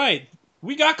 that's right.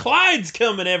 We got Clydes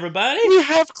coming, everybody. We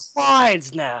have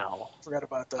Clydes now. Forgot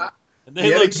about that. They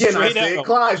Yet look again, I straight said out.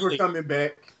 Clydes were coming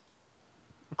back.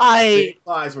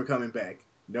 Clydes were coming back.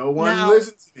 No one Now-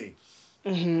 listened to me.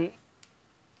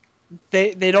 Mm-hmm.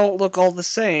 They don't look all the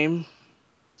same.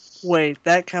 Wait,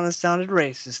 that kind of sounded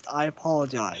racist. I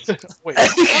apologize. Wait.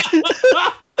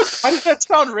 How did that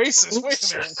sound racist?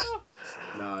 Wait a minute.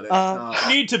 No, that's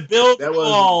We need to build That a was-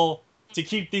 wall to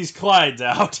keep these Clydes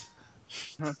out.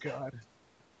 Oh, God.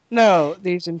 No,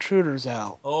 these intruders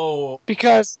out. Oh.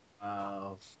 Because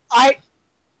uh,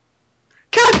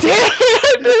 God damn it!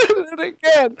 I did it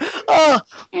again!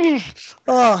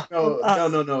 no,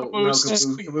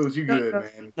 Caboose, you good,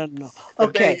 man. No. The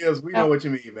Okay. thing is, we know what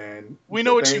you mean, man. We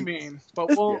know what you mean, but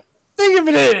we'll... Thing of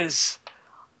it is,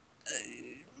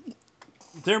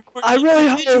 They're more I really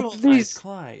hope individualized these-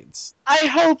 Clydes. I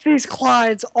hope these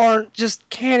Clydes aren't just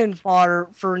cannon fodder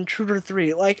for Intruder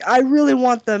 3. Like, I really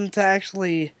want them to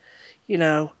actually, you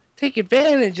know, take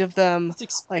advantage of them.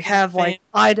 Like, have, like,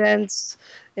 idents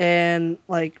and,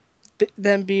 like,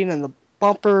 them being in the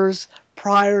bumpers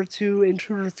prior to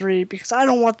Intruder 3. Because I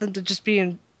don't want them to just be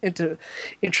into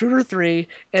Intruder 3,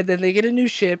 and then they get a new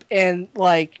ship and,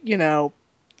 like, you know,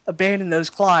 abandon those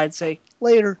Clydes. Say,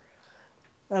 later.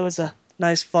 That was a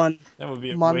nice, fun That would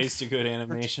be a month. waste of good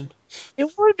animation. It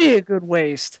would be a good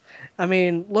waste. I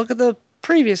mean, look at the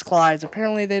previous Clydes.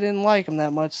 Apparently they didn't like them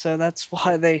that much, so that's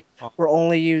why they were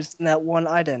only used in that one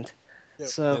ident. Yep.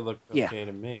 So, They look yeah. okay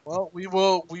to me. Well, we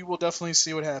will definitely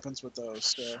see what happens with those.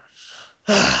 So.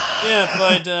 Yeah,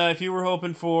 but if you were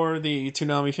hoping for the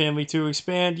Toonami family to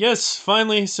expand, yes,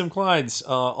 finally some Clydes.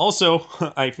 Also,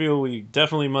 I feel we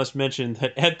definitely must mention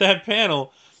that at that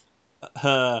panel,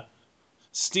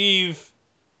 Steve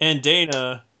and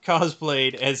Dana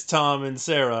cosplayed as Tom and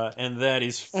Sarah, and that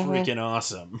is freaking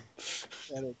awesome.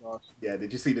 That is awesome. Yeah,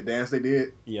 did you see the dance they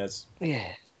did? Yes.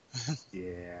 Yeah.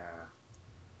 Yeah.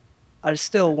 I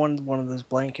still wanted one of those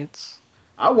blankets.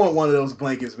 I want one of those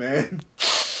blankets, man.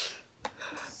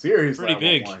 Seriously, Pretty I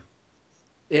big. want one.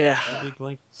 Yeah. Big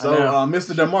blanket. So,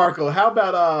 Mr. DeMarco, how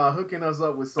about hooking us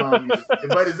up with some music?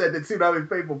 But it's at the Toonami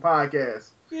Faithful podcast.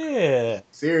 Yeah.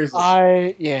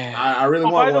 Seriously. Yeah. I really Oh,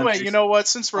 want by the one. way, you know what?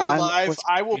 Since we're I'm- live,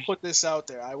 I will put this out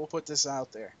there.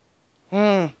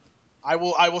 Hmm. I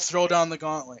will throw down the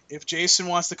gauntlet. If Jason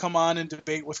wants to come on and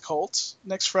debate with Colt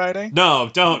next Friday. No,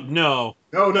 don't. No.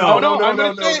 No. I'm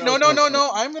gonna say it.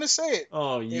 No. I'm gonna say it.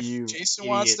 Oh, If you Jason idiot.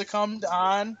 wants to come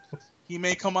on, he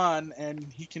may come on,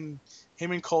 and him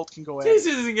and Colt can go at it.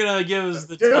 Jason isn't gonna give us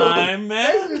the Dude. time,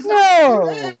 man.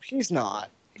 No, he's not.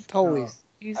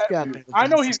 He's got. I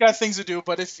know he's got things to do,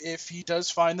 but if he does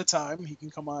find the time, he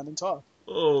can come on and talk.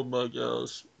 Oh my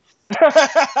gosh.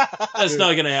 That's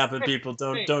not gonna happen, people.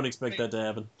 Don't expect that to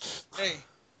happen. Hey.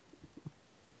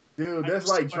 Dude, that's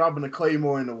like dropping a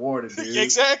claymore in the water, dude.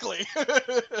 Exactly.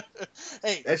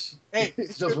 Hey, it's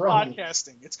it's just good wrong.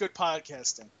 podcasting. It's good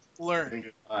podcasting. Learn.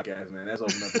 Good podcast, man. That's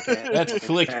opening up the can. That's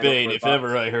clickbait if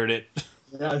ever I heard it.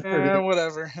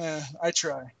 Whatever. I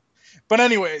try. But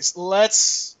anyways,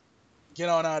 let's get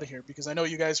on out of here because I know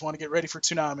you guys want to get ready for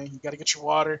Toonami. You got to get your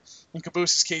water. In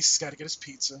Caboose's case, he's got to get his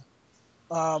pizza.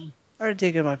 I already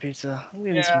did get my pizza. I'm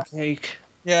getting some cake.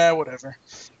 Yeah, whatever.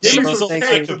 Give me Russell, some take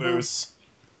cake, Caboose.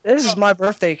 This is my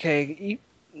birthday cake.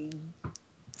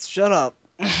 Shut up.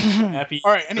 Happy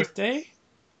birthday?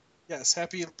 Yes,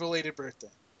 happy belated birthday.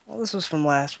 Well, this was from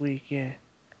last week, yeah.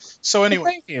 So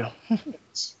anyway. Thank you.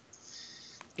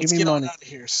 Let's get on out of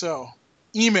here. So,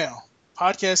 email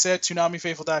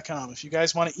podcast@ToonamiFaithful.com if you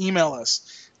guys want to email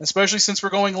us, especially since we're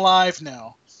going live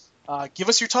now. Give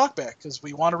us your talk back because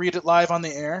we want to read it live on the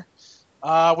air.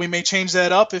 We may change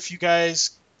that up if you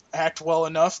guys act well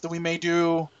enough that we may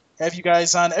have you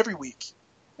guys on every week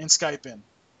and Skype in.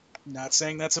 Not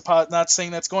saying that's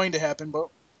going to happen, but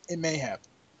it may happen.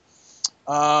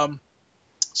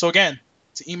 So again,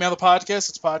 to email the podcast,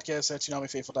 it's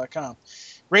podcast@ToonamiFaithful.com.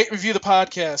 Rate and review the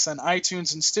podcast on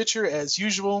iTunes and Stitcher as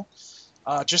usual.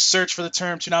 Just search for the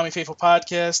term Toonami Faithful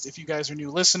Podcast if you guys are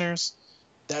new listeners.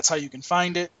 That's how you can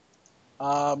find it.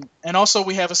 And also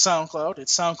we have a SoundCloud.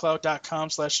 It's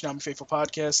soundcloud.com/Toonami Faithful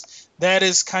Podcast. That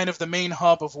is kind of the main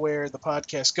hub of where the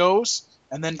podcast goes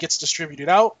and then gets distributed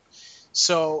out.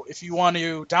 So if you want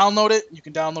to download it, you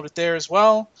can download it there as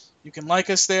well. You can like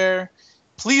us there.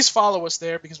 Please follow us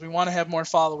there because we want to have more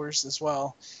followers as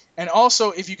well. And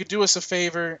also, if you could do us a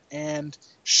favor and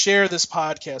share this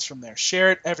podcast from there.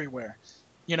 Share it everywhere.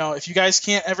 You know, if you guys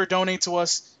can't ever donate to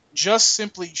us, just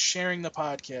simply sharing the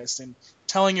podcast and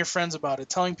telling your friends about it,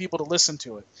 telling people to listen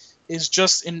to it, is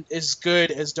just as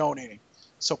good as donating.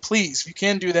 So please, if you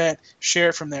can do that, share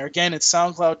it from there. Again, it's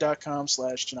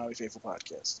soundcloud.com/Toonami Faithful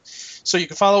Podcast. So you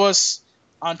can follow us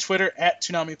on Twitter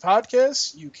 @Toonami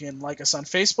Podcast. You can like us on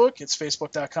Facebook. It's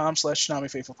facebook.com/Toonami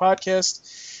Faithful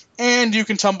Podcast. And you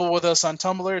can tumble with us on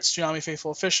Tumblr. It's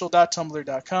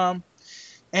ToonamiFaithfulOfficial.tumblr.com.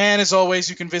 And as always,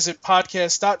 you can visit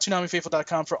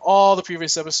podcast.ToonamiFaithful.com for all the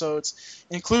previous episodes,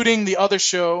 including the other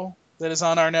show that is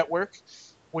on our network,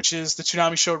 which is the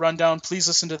Toonami Show Rundown. Please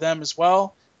listen to them as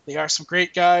well. They are some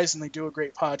great guys, and they do a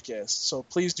great podcast. So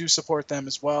please do support them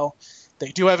as well.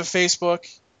 They do have a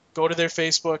Facebook. Go to their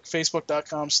Facebook,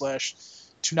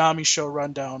 facebook.com/Toonami Show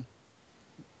Rundown.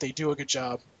 They do a good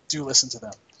job. Do listen to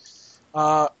them.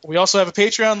 We also have a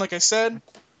Patreon, like I said.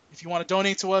 If you want to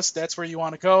donate to us, that's where you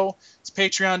want to go. It's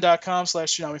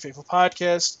patreon.com/Toonami Faithful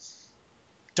Podcast.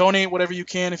 Donate whatever you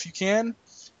can if you can.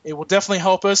 It will definitely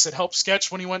help us. It helped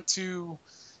Sketch when he went to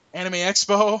Anime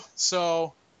Expo.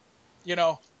 So, you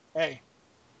know, hey,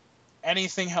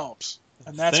 anything helps.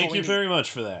 And that's Thank you very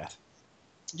much for that.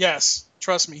 Yes,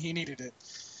 trust me, he needed it.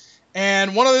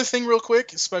 And one other thing real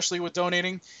quick, especially with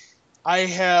donating, I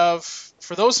have,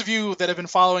 for those of you that have been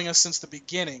following us since the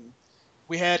beginning,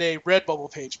 we had a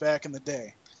Redbubble page back in the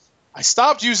day. I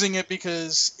stopped using it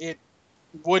because it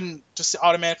wouldn't just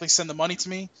automatically send the money to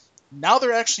me. Now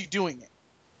they're actually doing it.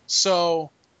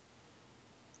 So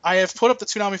I have put up the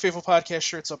Toonami Faithful Podcast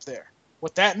shirts up there.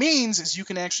 What that means is you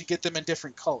can actually get them in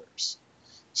different colors.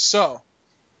 So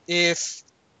if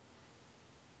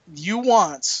you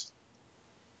want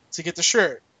to get the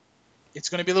shirt, it's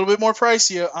going to be a little bit more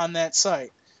pricey on that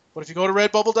site. But if you go to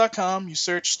redbubble.com, you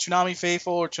search Toonami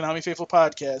Faithful or Toonami Faithful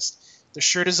Podcast, the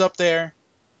shirt is up there.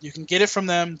 You can get it from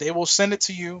them. They will send it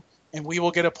to you, and we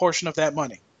will get a portion of that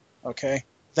money. Okay?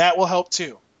 That will help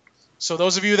too. So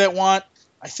those of you that want,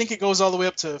 I think it goes all the way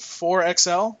up to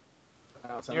 4XL.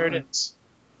 There it is.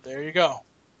 There you go.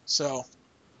 So,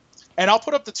 and I'll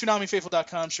put up the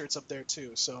ToonamiFaithful.com shirts up there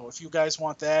too. So if you guys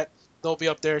want that, they'll be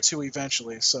up there too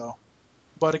eventually. So,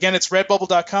 but again, it's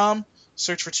redbubble.com.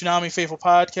 Search for Toonami Faithful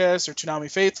Podcast or Toonami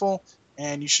Faithful,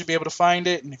 and you should be able to find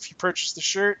it. And if you purchase the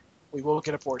shirt, we will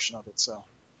get a portion of it. So,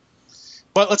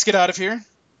 but let's get out of here.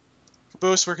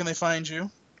 Caboose, where can they find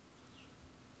you?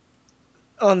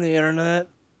 On the internet.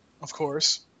 Of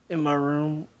course. In my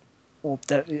room. Well,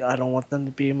 I don't want them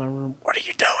to be in my room. What are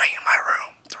you doing in my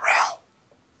room, Terrell?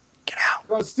 Get out.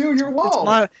 Go steal your wall.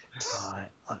 It's my...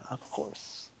 of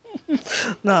course.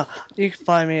 No, you can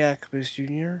find me at Caboose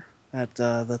Jr. at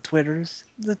the Twitters,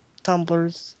 the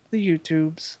Tumblrs, the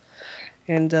YouTubes.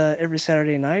 And every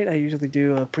Saturday night, I usually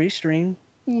do a pre-stream.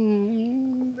 I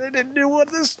didn't do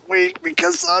one this week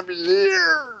because I'm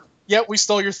here. Yep, we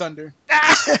stole your thunder.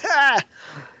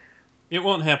 It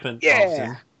won't happen yeah.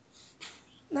 often.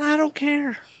 No, I don't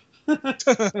care.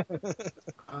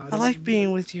 I like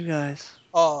being with you guys.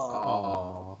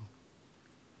 Oh.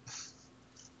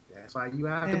 That's why you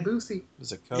have the Boosie. It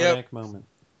was a Kodak moment.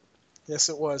 Yes,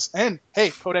 it was. And hey,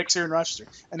 Kodak's here in Rochester.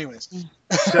 Anyways.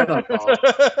 Shut up, Paul.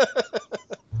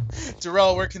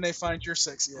 Darrell, where can they find your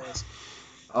sexy ass?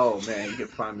 Oh man, you can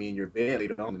find me in your bed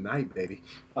later on tonight, baby.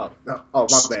 Oh,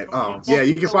 my bad. Yeah,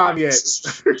 you can find me at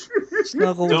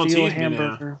Snuggle with you,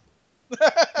 hamburger.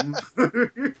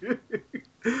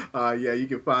 Yeah, you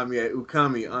can find me at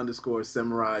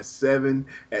Ukami_Samurai7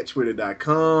 at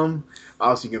Twitter.com.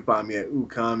 Also, you can find me at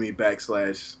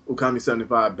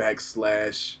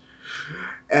Ukami75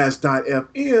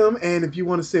 /ask.fm. And if you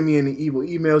want to send me any evil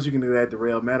emails, you can do that at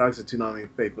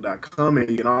DarrellMaddox@ToonamiFaithful.com. And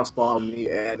you can also follow me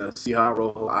at Nasiha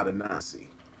Rojo Adanasi.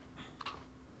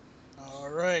 All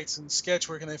right. And Sketch,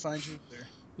 where can they find you there?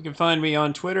 You can find me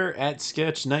on Twitter at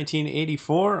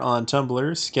Sketch1984, on Tumblr,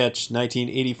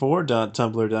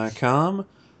 sketch1984.tumblr.com.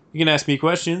 You can ask me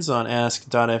questions on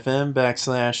ask.fm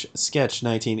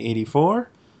 /Sketch1984.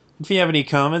 If you have any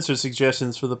comments or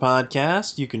suggestions for the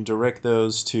podcast, you can direct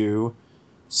those to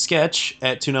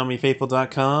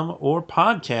sketch@ToonamiFaithful.com or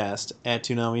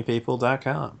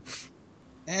podcast@ToonamiFaithful.com.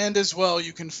 And as well,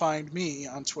 you can find me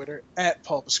on Twitter at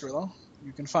Paul Pascrillo.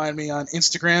 You can find me on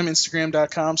Instagram,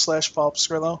 instagram.com/Paul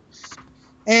Pascrillo.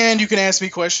 And you can ask me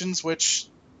questions, which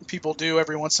people do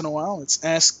every once in a while. It's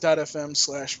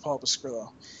ask.fm/Paul Pascrillo.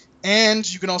 And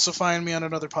you can also find me on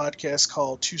another podcast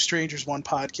called Two Strangers, One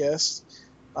Podcast.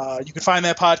 You can find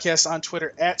that podcast on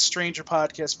Twitter at Stranger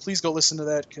Podcast. Please go listen to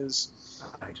that because,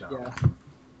 yeah,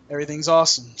 everything's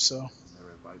awesome. So,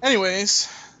 anyways,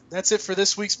 that's it for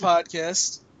this week's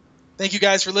podcast. Thank you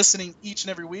guys for listening each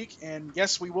and every week. And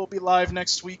yes, we will be live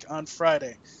next week on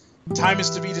Friday. Time is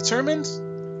to be determined.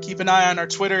 Keep an eye on our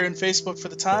Twitter and Facebook for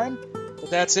the time. But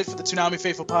that's it for the Toonami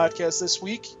Faithful podcast this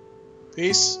week.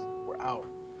 Peace. We're out.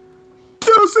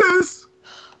 Deuces!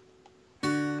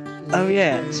 Oh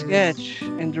yeah, Sketch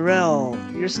and Darrell,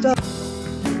 your stuff.